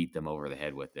and beat them over the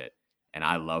head with it. And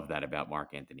I love that about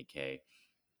Mark Anthony Kaye.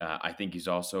 I think he's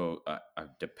also a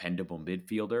dependable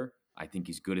midfielder. I think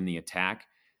he's good in the attack,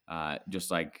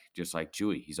 just like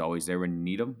Chewie. He's always there when you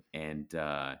need him, and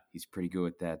he's pretty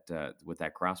good with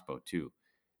that crossbow too,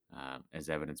 as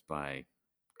evidenced by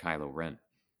Kylo Ren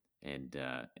and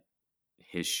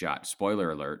his shot.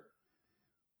 Spoiler alert,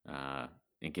 uh,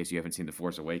 in case you haven't seen The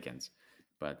Force Awakens,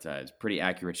 but it's a pretty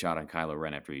accurate shot on Kylo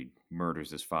Ren after he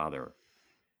murders his father,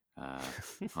 uh,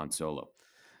 Han Solo.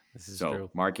 This is So true.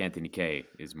 Mark Anthony Kaye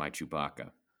is my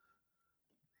Chewbacca.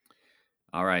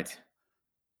 All right,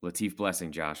 Latif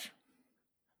Blessing, Josh.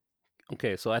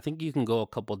 Okay, so I think you can go a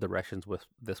couple directions with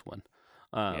this one.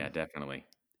 Yeah, Um, definitely.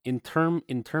 in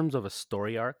terms of a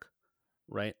story arc,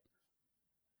 right?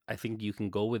 I think you can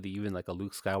go with even like a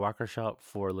Luke Skywalker shot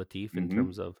for Latif in Mm-hmm.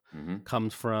 terms of Mm-hmm.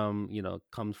 comes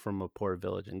from a poor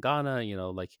village in Ghana,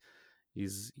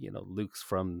 he's Luke's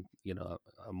from a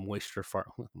moisture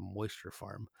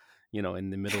farm, in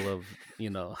the middle of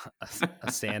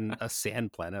a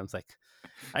sand planet. I was like,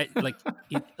 I like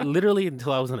it literally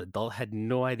until I was an adult had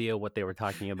no idea what they were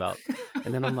talking about.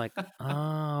 And then I'm like,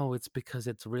 oh, it's because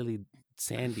it's really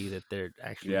sandy that they're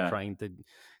actually Yeah. trying to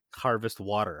harvest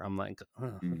water. I'm like,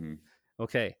 Mm-hmm.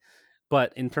 okay.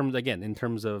 But in terms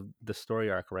of the story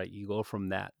arc, right? You go from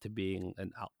that to being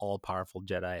an all powerful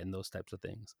Jedi and those types of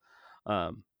things.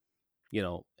 Um, you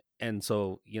know, and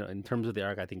so, in terms of the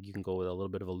arc, I think you can go with a little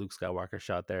bit of a Luke Skywalker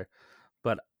shot there.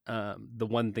 But the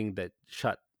one thing that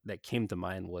came to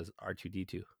mind was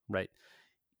R2-D2, right?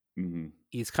 Mm-hmm.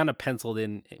 He's kind of penciled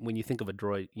in when you think of a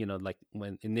droid, like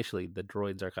when initially the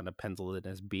droids are kind of penciled in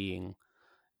as being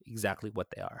exactly what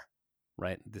they are,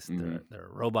 right? This Mm-hmm. they're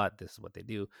a robot. This is what they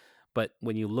do. But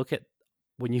when you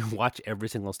watch every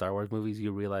single Star Wars movies,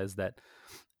 you realize that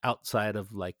outside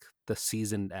of like the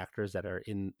seasoned actors that are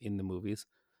in the movies,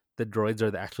 the droids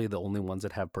are actually the only ones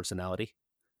that have personality,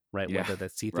 right? Yeah. Whether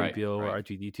that's Right. C-3PO or Right.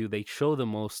 R2-D2, they show the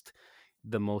most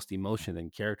emotion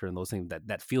and character and those things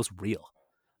that feels real.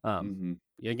 Um,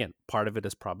 Mm-hmm. Again, part of it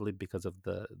is probably because of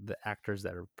the actors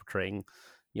that are portraying,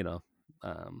 you know.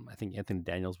 I think Anthony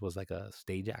Daniels was like a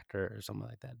stage actor or something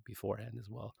like that beforehand as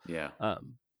well. Yeah.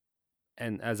 Um,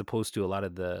 and as opposed to a lot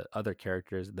of the other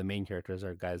characters, the main characters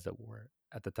are guys that were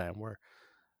at the time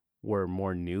were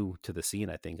more new to the scene.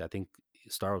 I think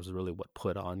Star Wars is really what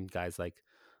put on guys like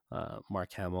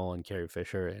Mark Hamill and Carrie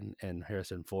Fisher and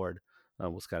Harrison Ford,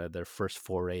 was kind of their first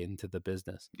foray into the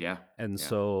business. Yeah. And Yeah.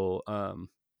 so,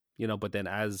 but then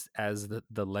as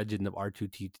the legend of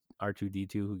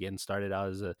R2-D2, who again started out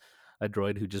as a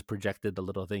droid who just projected the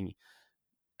little thing,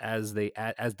 as the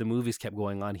movies kept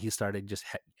going on, he started just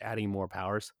adding more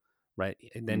powers, right?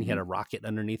 And then he had Mm-hmm. a rocket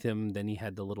underneath him. Then he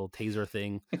had the little taser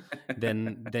thing.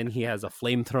 Then he has a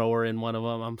flamethrower in one of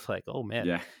them. I'm just like, oh man.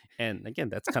 Yeah. And again,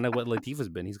 that's kind of what Latif has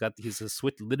been. He's a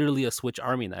switch, literally a switch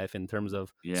army knife in terms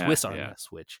of Yeah. Yeah.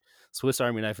 Swiss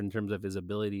army knife in terms of his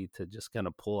ability to just kind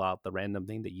of pull out the random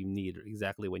thing that you need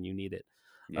exactly when you need it.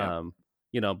 Yeah. Um,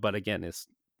 but again, it's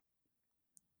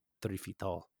 3 feet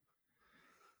tall,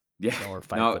 Yeah. or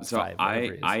five No, foot so five, whatever I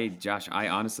it is. I Josh, I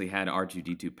honestly had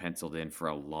R2-D2 penciled in for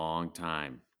a long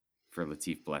time for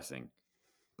Latif Blessing,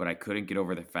 but I couldn't get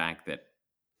over the fact that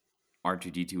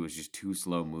R2D2 was just too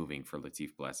slow moving for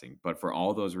Latif Blessing. But for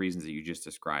all those reasons that you just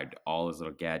described, all his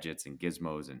little gadgets and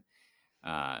gizmos and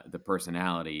the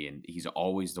personality, and he's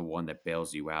always the one that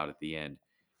bails you out at the end.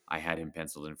 I had him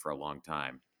penciled in for a long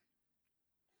time.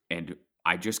 And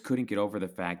I just couldn't get over the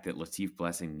fact that Latif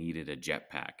Blessing needed a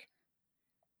jetpack.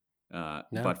 Yeah,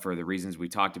 But for the reasons we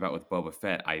talked about with Boba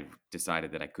Fett, I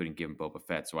decided that I couldn't give him Boba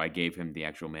Fett, so I gave him the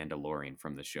actual Mandalorian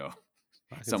from the show.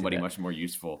 I can see Somebody that. much more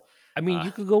useful. I mean, Uh,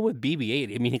 you could go with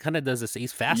BB-8. I mean, he kind of does this.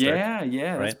 He's faster, yeah,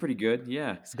 that's right? pretty good.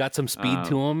 Yeah. He's got some speed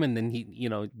to Um, him, and then he,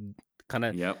 kind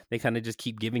of yep. they kind of just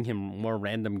keep giving him more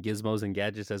random gizmos and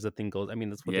gadgets as the thing goes. I mean,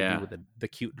 that's what they do Yeah. with the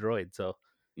cute droid. So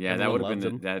Yeah, that everyone would have been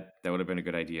loves him. that would have been a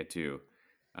good idea too.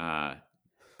 Uh,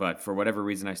 but for whatever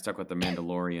reason, I stuck with the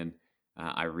Mandalorian.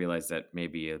 I realized that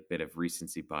maybe a bit of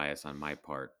recency bias on my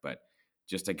part, but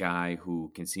just a guy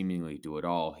who can seemingly do it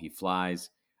all. He flies.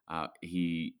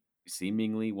 He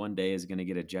seemingly one day is going to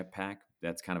get a jetpack.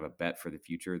 That's kind of a bet for the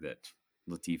future that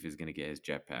Latif is going to get his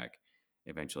jetpack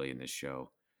eventually in this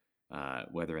show,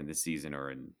 whether in this season or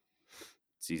in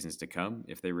seasons to come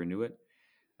if they renew it.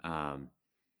 Um,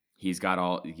 he's got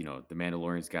all, the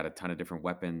Mandalorian's got a ton of different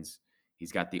weapons.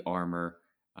 He's got the armor.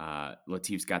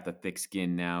 Latif's got the thick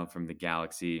skin now from the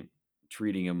galaxy,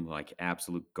 treating him like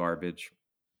absolute garbage.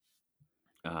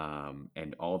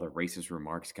 And all the racist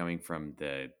remarks coming from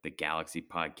the Galaxy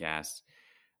podcast.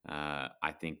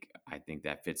 I think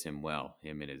that fits him well.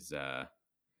 Him and his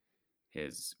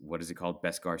what is it called?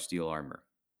 Beskar steel armor.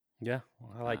 Yeah,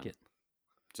 I like Um, it.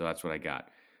 so that's what I got.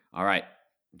 All right,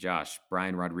 Josh,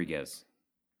 Brian Rodriguez.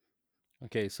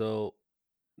 Okay, so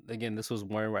again, this was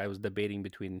where I was debating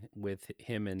between with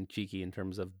him and Cheeky in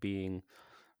terms of being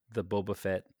the Boba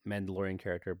Fett Mandalorian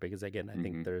character because again, I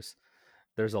think Mm-hmm.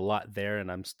 there's a lot there,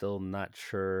 and I'm still not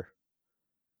sure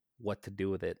what to do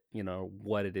with it.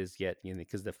 What it is yet.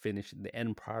 Because the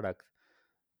end product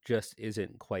just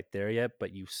isn't quite there yet.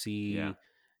 But Yeah.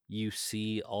 you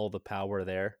see all the power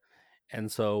there,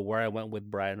 and so where I went with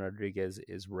Brian Rodriguez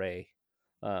is Ray.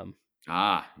 Um,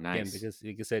 Ah, Again, nice. because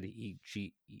like I said,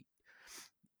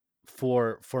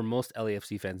 for most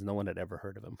LAFC fans, no one had ever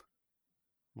heard of him.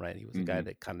 Right, he was a guy Mm-hmm.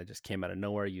 that kind of just came out of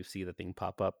nowhere. You see the thing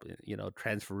pop up,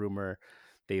 transfer rumor.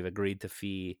 They've agreed to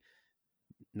fee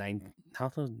nine,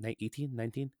 how much? 18,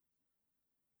 19?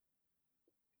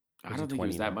 Or I is he don't think it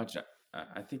was 20 that now? much.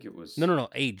 I think it No, was. no, no,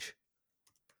 age.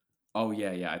 Oh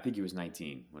yeah, yeah. I think he was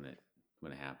 19 when it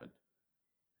happened.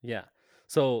 Yeah.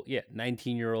 So yeah,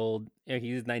 19-year-old. Yeah,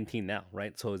 he's 19 now,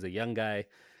 right? So as a young guy,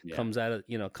 Yeah, comes out of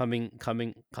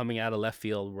coming out of left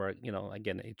field, where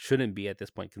again it shouldn't be at this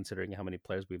point considering how many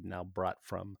players we've now brought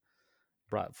from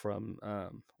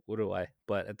Uruguay.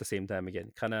 But at the same time,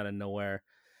 again, kind of out of nowhere,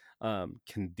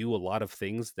 can do a lot of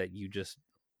things that you just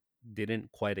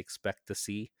didn't quite expect to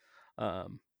see.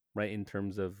 Um, right, in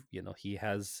terms of he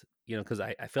has because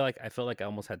I feel like I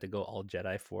almost had to go all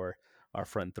Jedi for our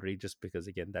front three just because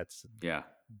again that's yeah.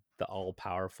 the all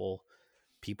powerful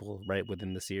people right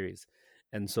within the series.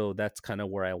 And so that's kind of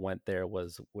where I went there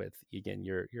was with again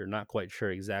you're not quite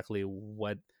sure exactly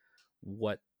what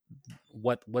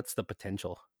what's the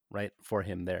potential right for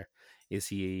him there. Is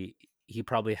he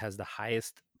probably has the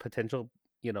highest potential,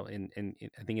 in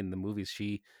I think in the movies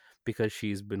because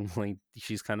she's been willing,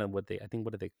 she's kind of what they, I think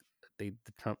what do they the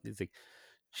term is like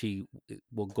she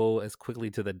will go as quickly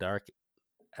to the dark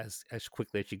as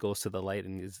quickly as she goes to the light,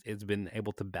 and is been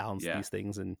able to balance Yeah. these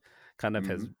things and kind of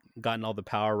has Mhm. gotten all the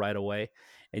power right away.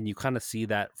 And you kind of see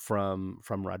that from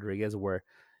Rodriguez where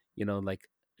like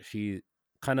she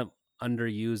kind of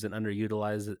underused and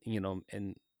underutilized,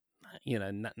 and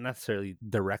not necessarily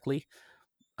directly,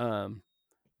 um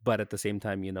but at the same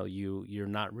time, you're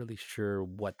not really sure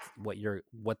what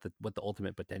the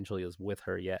ultimate potential is with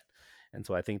her yet. And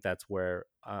so I think that's where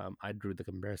I drew the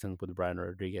comparisons with Brian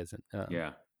Rodriguez and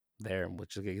Yeah. there,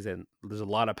 which is again, there's a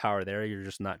lot of power there. You're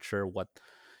just not sure what,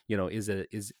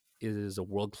 is a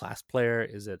world class player?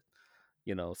 Is it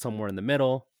somewhere in the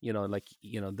middle? Like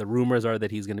the rumors are that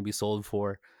he's going to be sold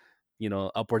for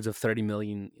upwards of $30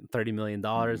 million.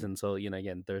 Mhm. And so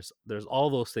again, there's all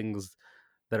those things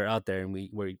that are out there, and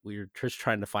we're just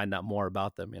trying to find out more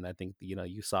about them. And I think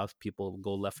you saw people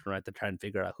go left and right to try and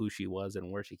figure out who she was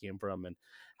and where she came from and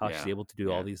how she's Yeah. able to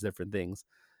do all Yeah. these different things.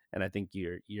 And I think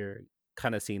you're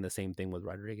kind of seeing the same thing with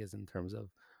Rodriguez in terms of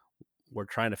we're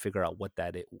trying to figure out what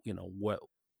that is,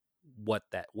 what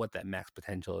that max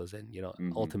potential is. And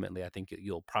Mhm. ultimately I think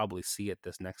you'll probably see it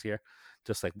this next year,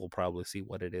 just like we'll probably see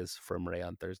what it is from Ray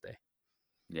on Thursday.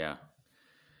 Yeah.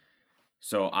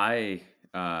 So I,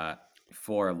 uh,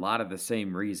 for a lot of the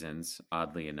same reasons,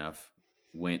 oddly enough,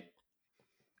 went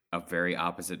a very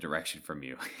opposite direction from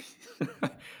you.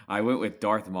 I went with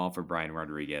Darth Maul for Brian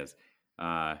Rodriguez.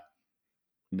 Uh,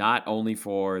 Not only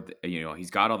for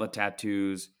he's got all the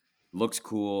tattoos, looks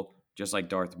cool, just like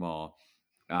Darth Maul.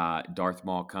 Darth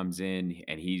Maul comes in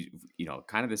and he's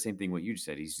kind of the same thing what you just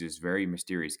said. He's this very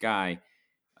mysterious guy,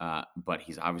 but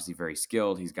he's obviously very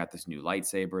skilled. He's got this new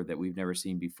lightsaber that we've never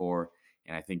seen before,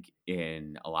 and I think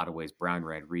in a lot of ways, Brown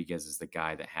Rodriguez is the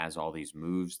guy that has all these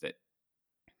moves that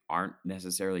aren't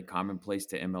necessarily commonplace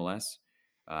to MLS,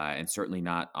 and certainly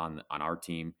not on our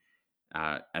team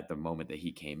at the moment that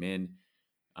he came in.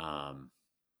 Um,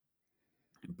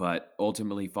 but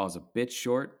ultimately falls a bit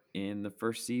short in the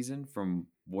first season from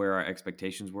where our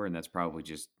expectations were, and that's probably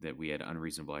just that we had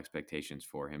unreasonable expectations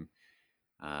for him,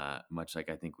 much like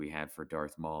I think we had for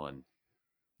Darth Maul and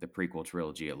the prequel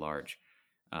trilogy at large.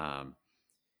 Um,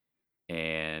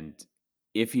 and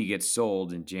if he gets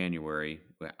sold in January,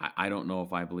 I don't know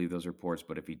if I believe those reports,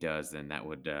 but if he does, then that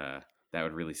would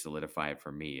really solidify it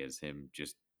for me as him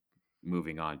just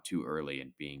moving on too early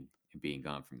and being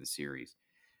gone from the series.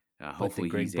 But the Hopefully,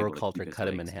 Greg he's able to keep Burkhalter his cut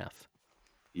him in legs. half.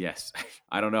 Yes,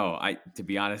 I don't know. To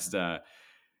be honest,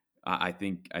 I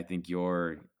think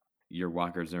your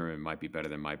Walker Zimmerman might be better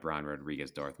than my Brown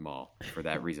Rodriguez Darth Maul for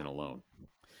that reason alone.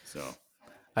 So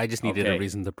I just needed a okay,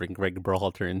 reason to bring Greg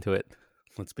Burkhalter into it.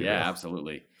 Let's be yeah, real.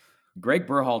 absolutely. Greg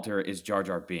Berhalter is Jar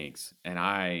Jar Binks, and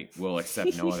I will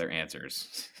accept no other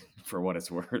answers for what it's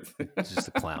worth. Just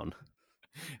a clown.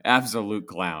 Absolute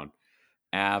clown.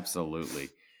 Absolutely.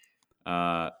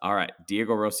 All right,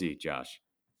 Diego Rossi, Josh.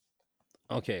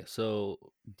 Okay, so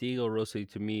Diego Rossi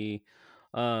to me,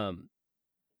 um,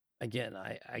 again,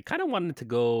 I kind of wanted to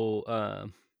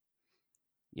go,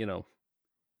 you know,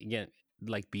 again,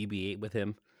 like BB-8 with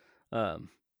him. Um,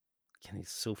 and he's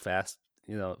so fast,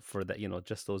 for that,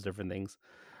 just those different things.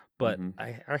 But Mm-hmm.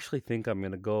 I actually think I'm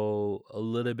gonna go a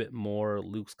little bit more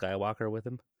Luke Skywalker with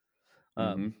him.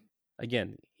 Mm-hmm. Um,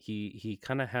 again, he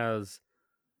kind of has,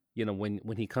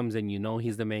 when he comes in,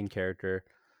 he's the main character.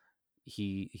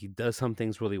 He does some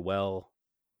things really well.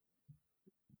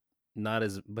 Not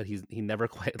as, but he never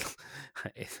quite.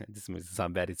 This makes it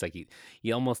sound bad. It's like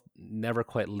he almost never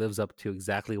quite lives up to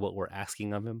exactly what we're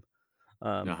asking of him.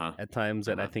 Uh-huh. At times,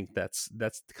 and I Uh-huh. think that's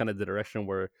kind of the direction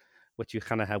where what you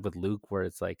kind of have with Luke, where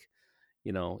it's like,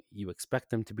 you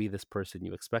expect him to be this person,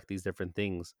 you expect these different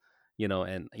things,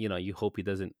 and you hope he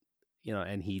doesn't,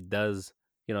 and he does,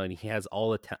 and he has all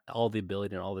the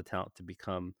ability and all the talent to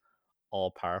become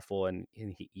all powerful, and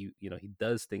he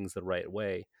does things the right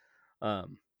way.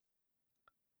 um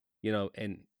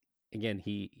and again,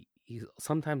 he's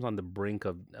sometimes on the brink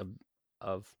of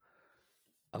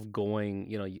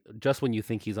going, just when you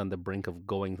think he's on the brink of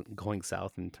going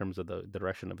south in terms of the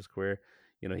direction of his career,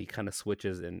 he kind of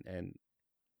switches and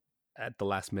at the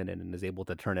last minute and is able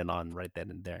to turn it on right then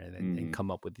and there, and Mm-hmm.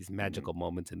 come up with these Mm-hmm. magical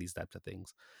moments and these types of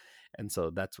things. And so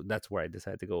that's where I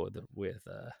decided to go with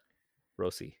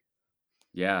Rossi.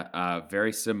 Yeah,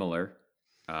 very similar.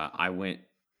 I went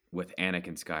with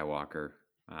Anakin Skywalker,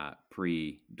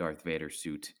 pre Darth Vader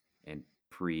suit and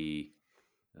pre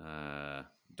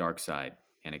Dark Side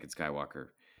Anakin Skywalker.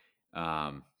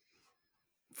 Um,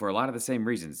 for a lot of the same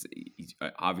reasons. He's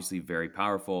obviously very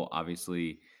powerful,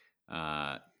 obviously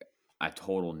uh, a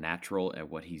total natural at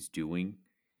what he's doing,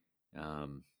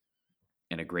 um,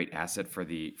 and a great asset for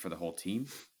the whole team.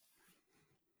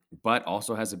 But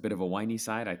also has a bit of a whiny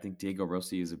side. I think Diego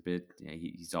Rossi is a bit.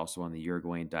 He's also on the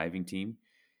Uruguayan diving team.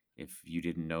 If you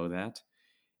didn't know that,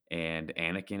 and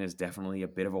Anakin is definitely a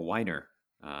bit of a whiner,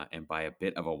 and by a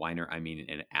bit of a whiner, I mean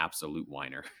an absolute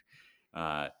whiner,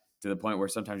 uh, to the point where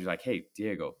sometimes you're like, "Hey,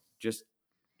 Diego, just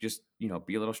be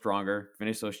a little stronger,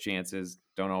 finish those chances.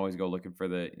 Don't always go looking for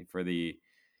the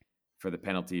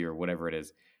penalty or whatever it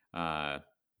is."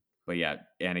 But yeah,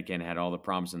 Anakin had all the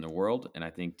promise in the world, and I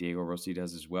think Diego Rossi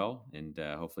does as well. And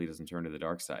hopefully, he doesn't turn to the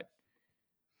dark side.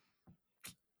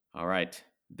 All right,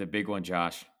 the big one,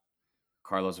 Josh.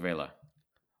 Carlos Vela.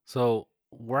 So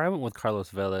where I went with Carlos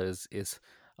Vela is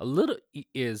a little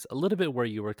bit where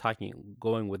you were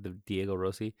going with the Diego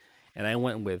Rossi, and I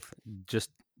went with just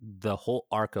the whole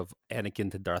arc of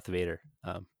Anakin to Darth Vader,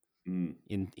 Mm,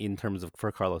 in terms of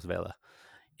for Carlos Vela,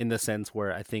 in the sense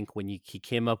where I think when he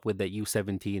came up with that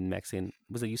U17 Mexican,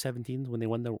 was it U17s when they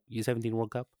won the U17 World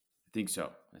Cup I think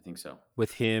so. I think so.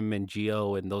 with him and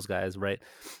Gio and those guys, right?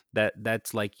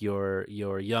 That's like your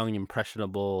young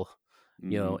impressionable,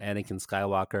 Mm-hmm. Anakin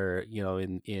Skywalker,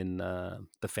 in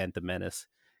the Phantom Menace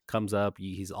comes up.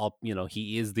 He's all,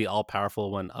 he is the all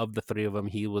powerful one of the three of them.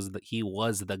 He was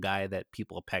the guy that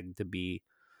people pegged to be,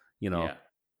 you know Yeah.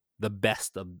 the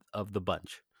best of the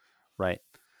bunch, right?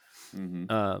 Mm-hmm.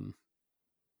 Um,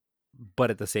 but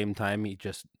at the same time,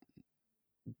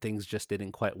 things just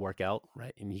didn't quite work out,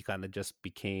 right? And he kind of just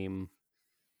became,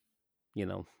 you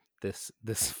know, this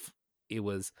it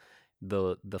was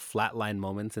the flatline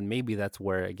moments, and maybe that's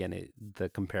where again the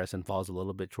comparison falls a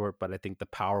little bit short. But I think the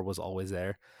power was always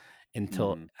there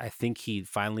until Mm-hmm. I think he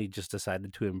finally just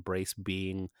decided to embrace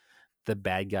being the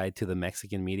bad guy to the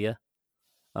Mexican media,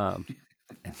 um,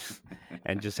 and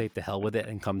and just say to hell with it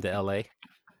and come to LA,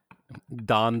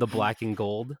 don the black and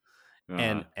gold,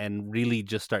 Uh-huh. and really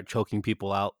just start choking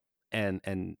people out and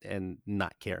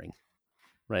not caring,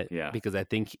 right? Yeah. Because I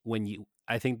think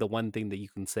the one thing that you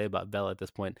can say about Bell at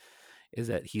this point is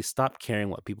that he stopped caring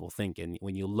what people think. And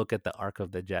when you look at the arc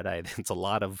of the Jedi, it's a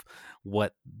lot of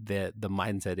what the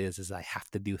mindset is I have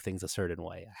to do things a certain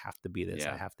way. I have to be this, I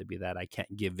Yeah. have to be that. I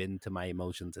can't give in to my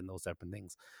emotions and those type of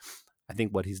things. I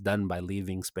think what he's done by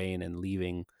leaving Spain and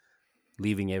leaving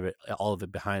all of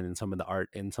it behind in some of the art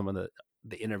in some of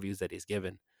the interviews that he's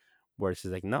given, where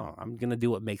she's like, no, I'm gonna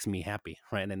do what makes me happy,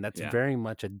 right? And that's Yeah. very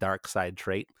much a dark side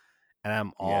trait, and I'm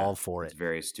Yeah. all for It's it,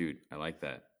 very astute. I like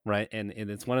that. right? And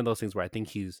it's one of those things where I think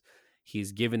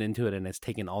he's given into it and has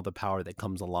taken all the power that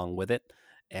comes along with it,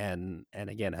 and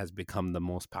again has become the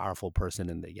most powerful person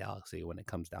in the galaxy when it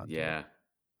comes down to it. Yeah.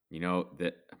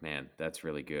 That man, that's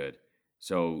really good.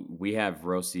 So we have There's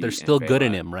Rossi and still good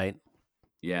in Vela. him, right?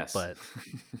 Yes. But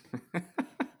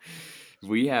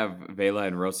We have Vela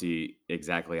and Rossi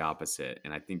exactly opposite,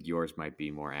 and I think yours might be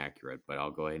more accurate, but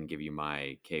I'll go ahead and give you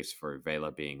my case for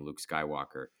Vela being Luke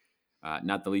Skywalker.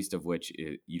 Not the least of which,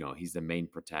 he's the main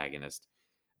protagonist,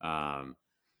 um,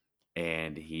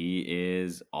 and he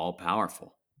is all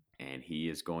powerful, and he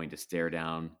is going to stare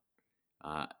down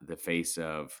the face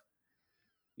of,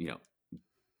 you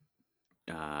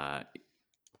know,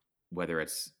 whether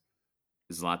it's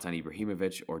Zlatan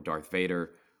Ibrahimovic or Darth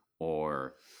Vader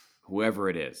or whoever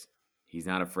it is. He's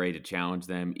not afraid to challenge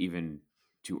them even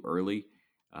too early.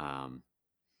 Um,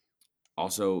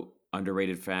 Also,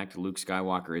 underrated fact: Luke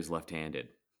Skywalker is left-handed,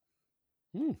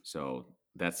 hmm. so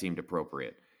that seemed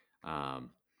appropriate.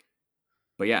 Um,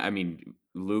 but yeah, I mean,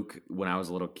 Luke, when I was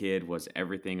a little kid, was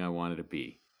everything I wanted to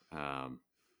be. Um,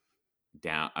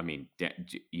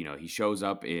 he shows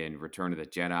up in Return of the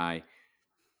Jedi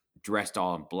dressed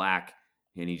all in black,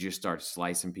 and he just starts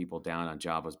slicing people down on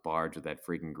Jabba's barge with that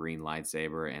freaking green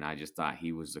lightsaber, and I just thought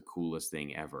he was the coolest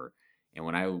thing ever. And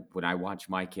when I watch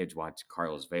my kids watch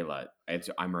Carlos Vela,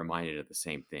 I'm reminded of the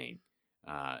same thing,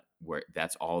 where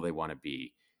that's all they want to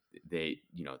be.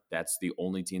 That's the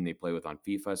only team they play with on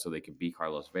FIFA, so they can be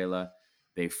Carlos Vela.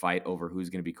 They fight over who's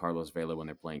going to be Carlos Vela when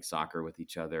they're playing soccer with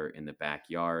each other in the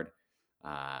backyard.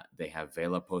 They have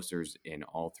Vela posters in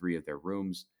all three of their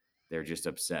rooms. They're just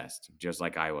obsessed, just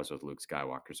like I was with Luke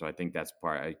Skywalker. So I think that's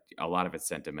a lot of it's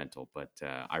sentimental, but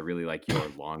I really like your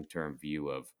long term view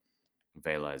of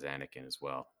Vela as Anakin as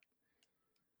well.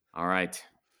 All right,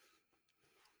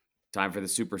 time for the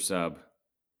super sub,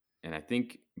 and I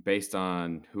think based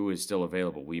on who is still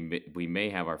available, we may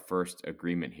have our first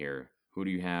agreement here. Who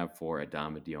do you have for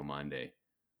Adama Diomande?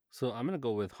 So I'm gonna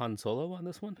go with Han Solo on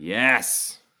this one.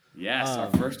 Yes, yes, our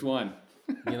Um, first one.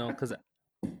 because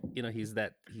he's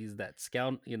that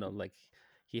scout. Like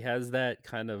he has that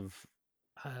kind of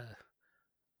uh,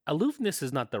 aloofness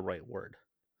is not the right word,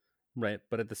 right?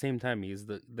 But at the same time, he's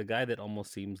the guy that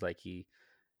almost seems like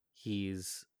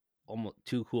he's almost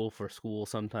too cool for school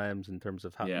sometimes in terms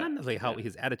of how Yeah, not necessarily how yeah.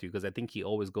 his attitude, because I think he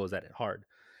always goes at it hard,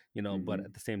 but Mm-hmm.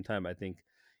 at the same time I think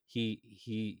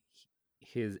he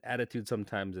his attitude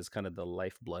sometimes is kind of the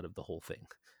lifeblood of the whole thing,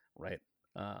 right?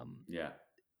 um Yeah.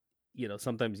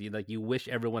 Sometimes you wish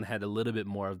everyone had a little bit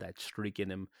more of that streak in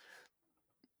him,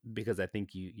 because I think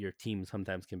your team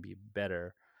sometimes can be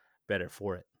better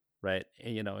for it, right?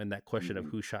 And in that question of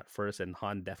Mm-hmm. who shot first, and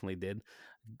Han definitely did,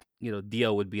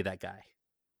 Dio would be that guy.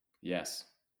 Yes.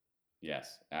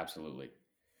 Yes. Absolutely.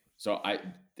 So I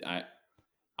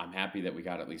I'm happy that we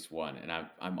got at least one, and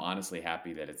I'm honestly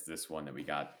happy that it's this one that we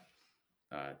got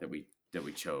that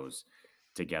we chose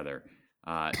together.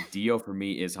 Dio for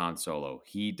me is Han Solo.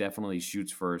 He definitely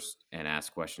shoots first and asks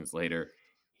questions later.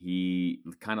 He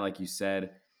kind of like you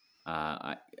said.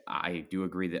 I do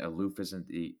agree that aloof isn't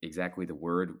exactly the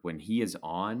word. When he is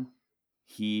on,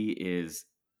 he is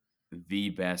the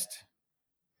best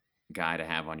guy to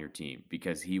have on your team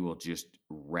because he will just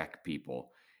wreck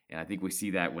people. And I think we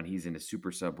see that when he's in a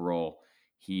super sub role,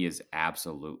 he is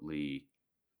absolutely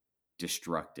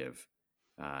destructive.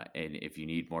 And if you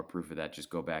need more proof of that, just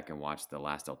go back and watch the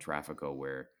last El Trafico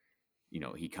where,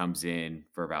 he comes in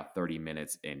for about 30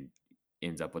 minutes and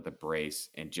ends up with a brace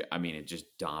and in just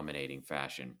dominating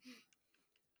fashion.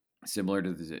 Similar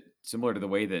to the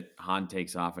way that Han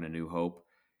takes off in A New Hope.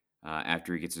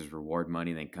 after he gets his reward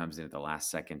money, and then comes in at the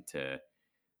last second to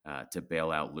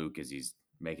bail out Luke as he's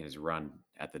making his run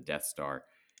at the Death Star.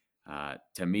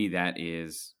 To me,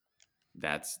 that's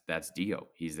Dio.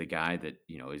 He's the guy that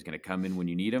is going to come in when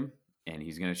you need him, and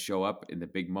he's going to show up in the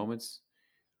big moments,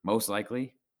 most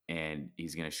likely, and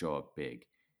he's going to show up big.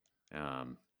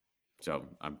 So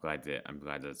I'm glad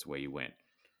that's the way you went.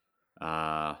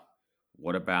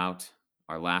 What about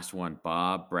our last one,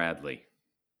 Bob Bradley?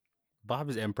 Bob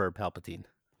is Emperor Palpatine.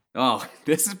 Oh,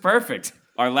 this is perfect.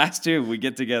 Our last two, we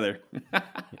get together.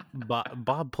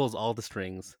 Bob pulls all the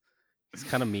strings. He's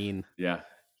kind of mean. Yeah.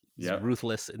 He's Yep.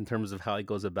 ruthless in terms of how he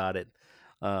goes about it.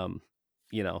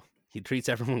 He treats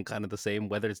everyone kind of the same,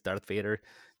 whether it's Darth Vader,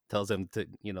 tells him to,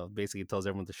 basically tells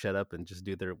everyone to shut up and just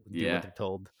do what they're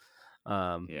told.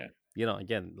 Yeah.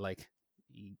 Again, like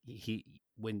he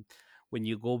when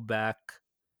you go back,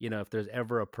 if there's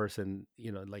ever a person,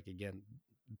 like again,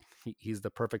 he's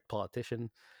the perfect politician,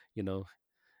 and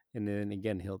then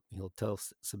again he'll tell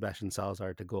Sebastian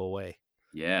Salazar to go away.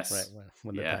 Yes. Right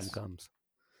when the time comes.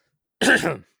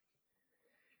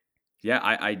 Yeah,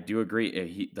 I do agree.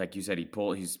 He, like you said,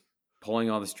 he's pulling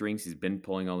all the strings. He's been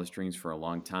pulling all the strings for a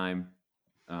long time.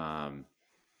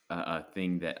 A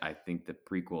thing that I think the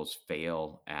prequels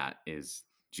fail at is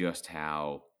just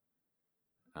how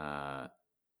dumb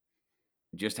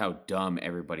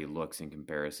everybody looks in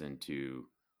comparison to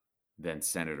then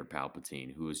Senator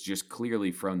Palpatine, who is just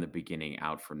clearly from the beginning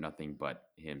out for nothing but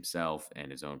himself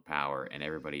and his own power, and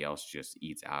everybody else just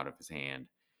eats out of his hand.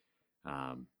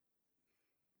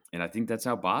 And I think that's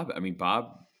how Bob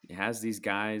has these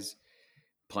guys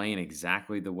playing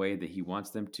exactly the way that he wants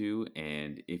them to.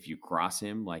 And if you cross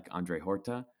him like Andre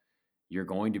Horta, you're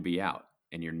going to be out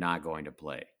and you're not going to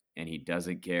play. And he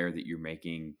doesn't care that you're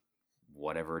making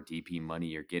whatever DP money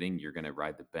you're getting, you're going to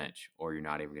ride the bench or you're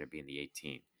not even going to be in the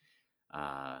 18.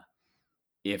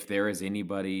 If there is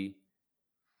anybody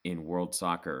in world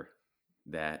soccer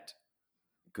that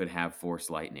could have force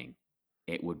lightning,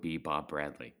 it would be Bob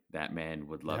Bradley. That man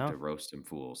would love to roast some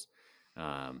fools.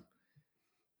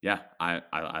 Yeah,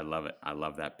 I love it. I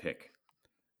love that pick.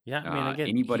 Yeah, I mean, again,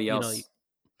 anybody else?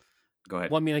 Go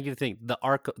ahead. Well, I mean, I think the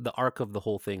arc of the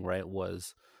whole thing, right,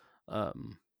 was, of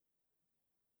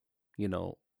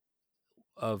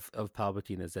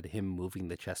Palpatine is that him moving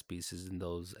the chess pieces and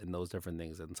those different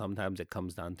things, and sometimes it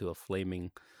comes down to a flaming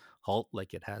halt,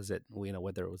 like it has it,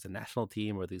 whether it was a national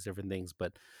team or these different things,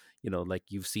 but like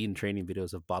you've seen training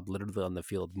videos of Bob literally on the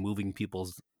field moving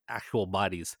people's actual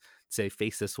bodies, say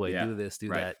face this way, do this, do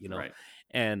that, right.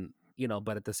 And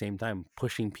but at the same time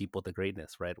pushing people to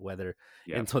greatness, right?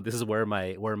 And so this is where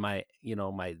my my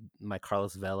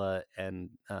Carlos Vela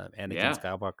and Anakin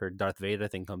Skywalker, Darth Vader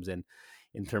thing comes in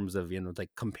terms of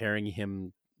like comparing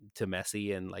him to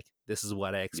Messi and like, this is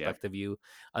what I expect of you,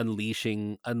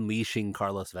 unleashing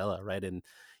Carlos Vela, right? And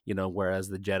whereas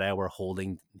the Jedi were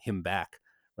holding him back,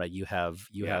 right? You have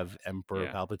Emperor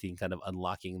Palpatine kind of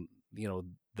unlocking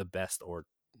the best, or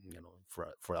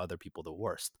for other people the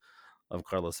worst of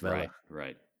Carlos Vela.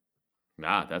 Right.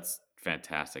 Ah, that's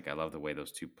fantastic. I love the way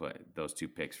those two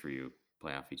picks for you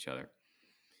play off each other.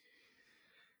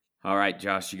 All right,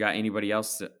 Josh, you got anybody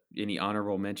else? Any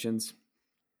honorable mentions?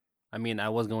 I mean, I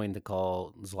was going to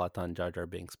call Zlatan Jar Jar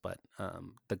Binks, but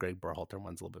the Greg Berhalter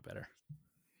one's a little bit better.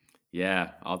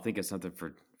 Yeah, I'll think of something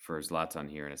for Zlatan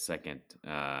here in a second.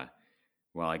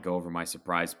 While I go over my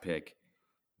surprise pick,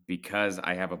 because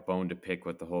I have a bone to pick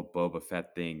with the whole Boba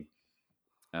Fett thing.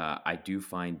 I do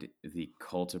find the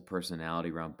cult of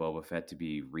personality around Boba Fett to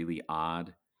be really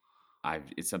odd.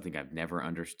 It's something I've never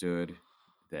understood.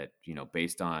 That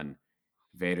based on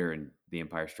Vader and The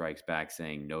Empire Strikes Back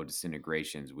saying no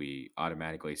disintegrations, we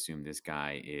automatically assume this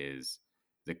guy is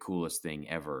the coolest thing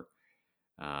ever,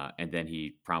 and then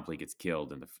he promptly gets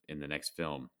killed in the next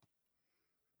film.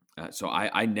 So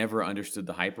I never understood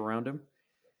the hype around him.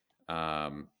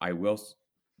 I will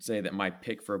say that my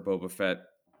pick for Boba Fett,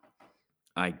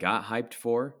 I got hyped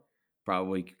for,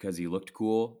 probably because he looked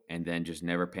cool, and then just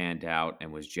never panned out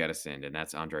and was jettisoned, and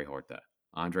that's Andre Horta.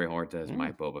 Andre Horta is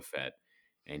my Boba Fett,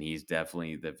 and he's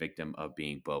definitely the victim of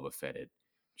being Boba Fetted.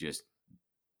 Just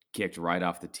kicked right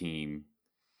off the team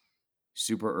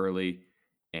super early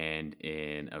and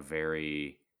in a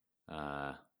very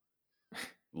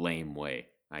lame way,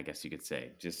 I guess you could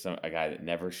say. Just a guy that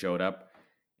never showed up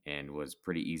and was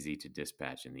pretty easy to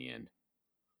dispatch in the end.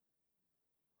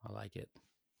 I like it.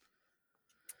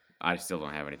 I still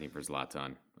don't have anything for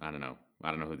Zlatan. I don't know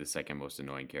who the second most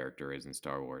annoying character is in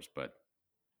Star Wars, but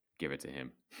give it to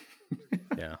him.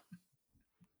 Yeah.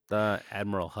 The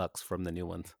Admiral Hux from the new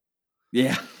ones.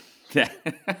 Yeah.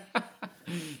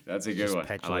 That's a good one.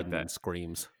 I like that. And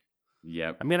screams.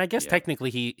 Yep. I mean, I guess Yep. technically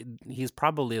he's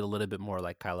probably a little bit more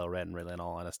like Kylo Ren, really, in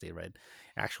all honesty, right?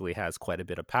 Actually has quite a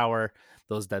bit of power,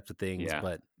 those types of things, Yeah.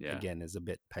 but Yeah. again, is a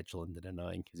bit petulant and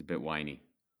annoying. He's a bit whiny.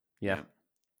 Yeah. Yeah.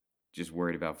 Just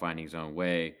worried about finding his own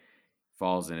way.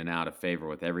 Falls in and out of favor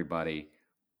with everybody.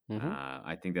 Mm-hmm.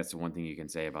 I think that's the one thing you can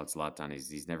say about Zlatan is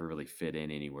he's never really fit in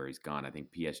anywhere he's gone. I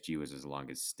think PSG was his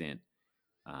longest stint.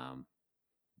 Um,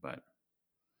 but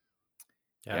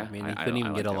Yeah. I yeah, mean, I, he I couldn't I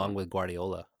even get like that along one. with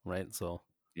Guardiola, right? So,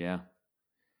 Yeah,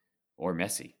 or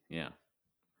Messi. Yeah.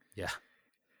 yeah.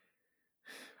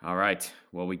 All right.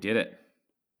 Well, we did it.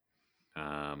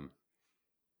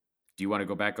 Do you want to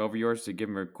go back over yours to give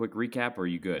him a quick recap, or are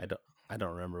you I good? don't I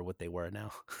don't remember what they were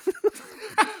now.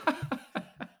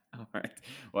 All right.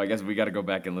 Well, I guess we got to go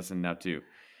back and listen now too.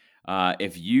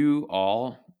 If you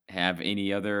all have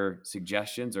any other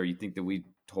suggestions, or you think that we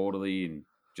totally and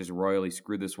just royally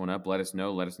screwed this one up, let us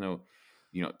know. Let us know.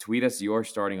 Tweet us your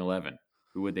starting 11.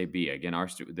 Who would they be? Again,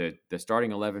 the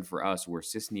starting 11 for us were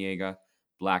Cisniega,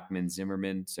 Blackman,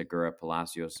 Zimmerman, Segura,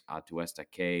 Palacios, Atuesta,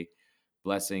 K,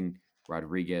 Blessing,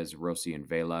 Rodriguez, Rossi, and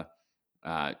Vela.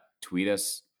 Tweet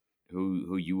us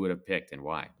who you would have picked and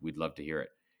why. We'd love to hear it.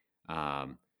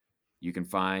 Um, you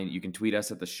can tweet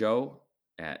us at the show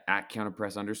at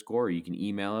counterpress underscore, or you can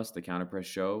email us the counterpress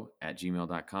show at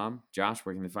gmail.com. Josh,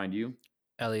 where can they find you?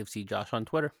 LAFC Josh on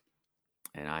Twitter.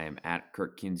 And I am at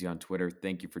Kirk Kinsey on Twitter.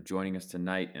 Thank you for joining us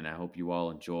tonight, and I hope you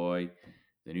all enjoy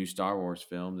the new Star Wars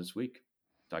film this week.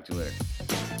 Talk to you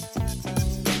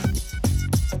later.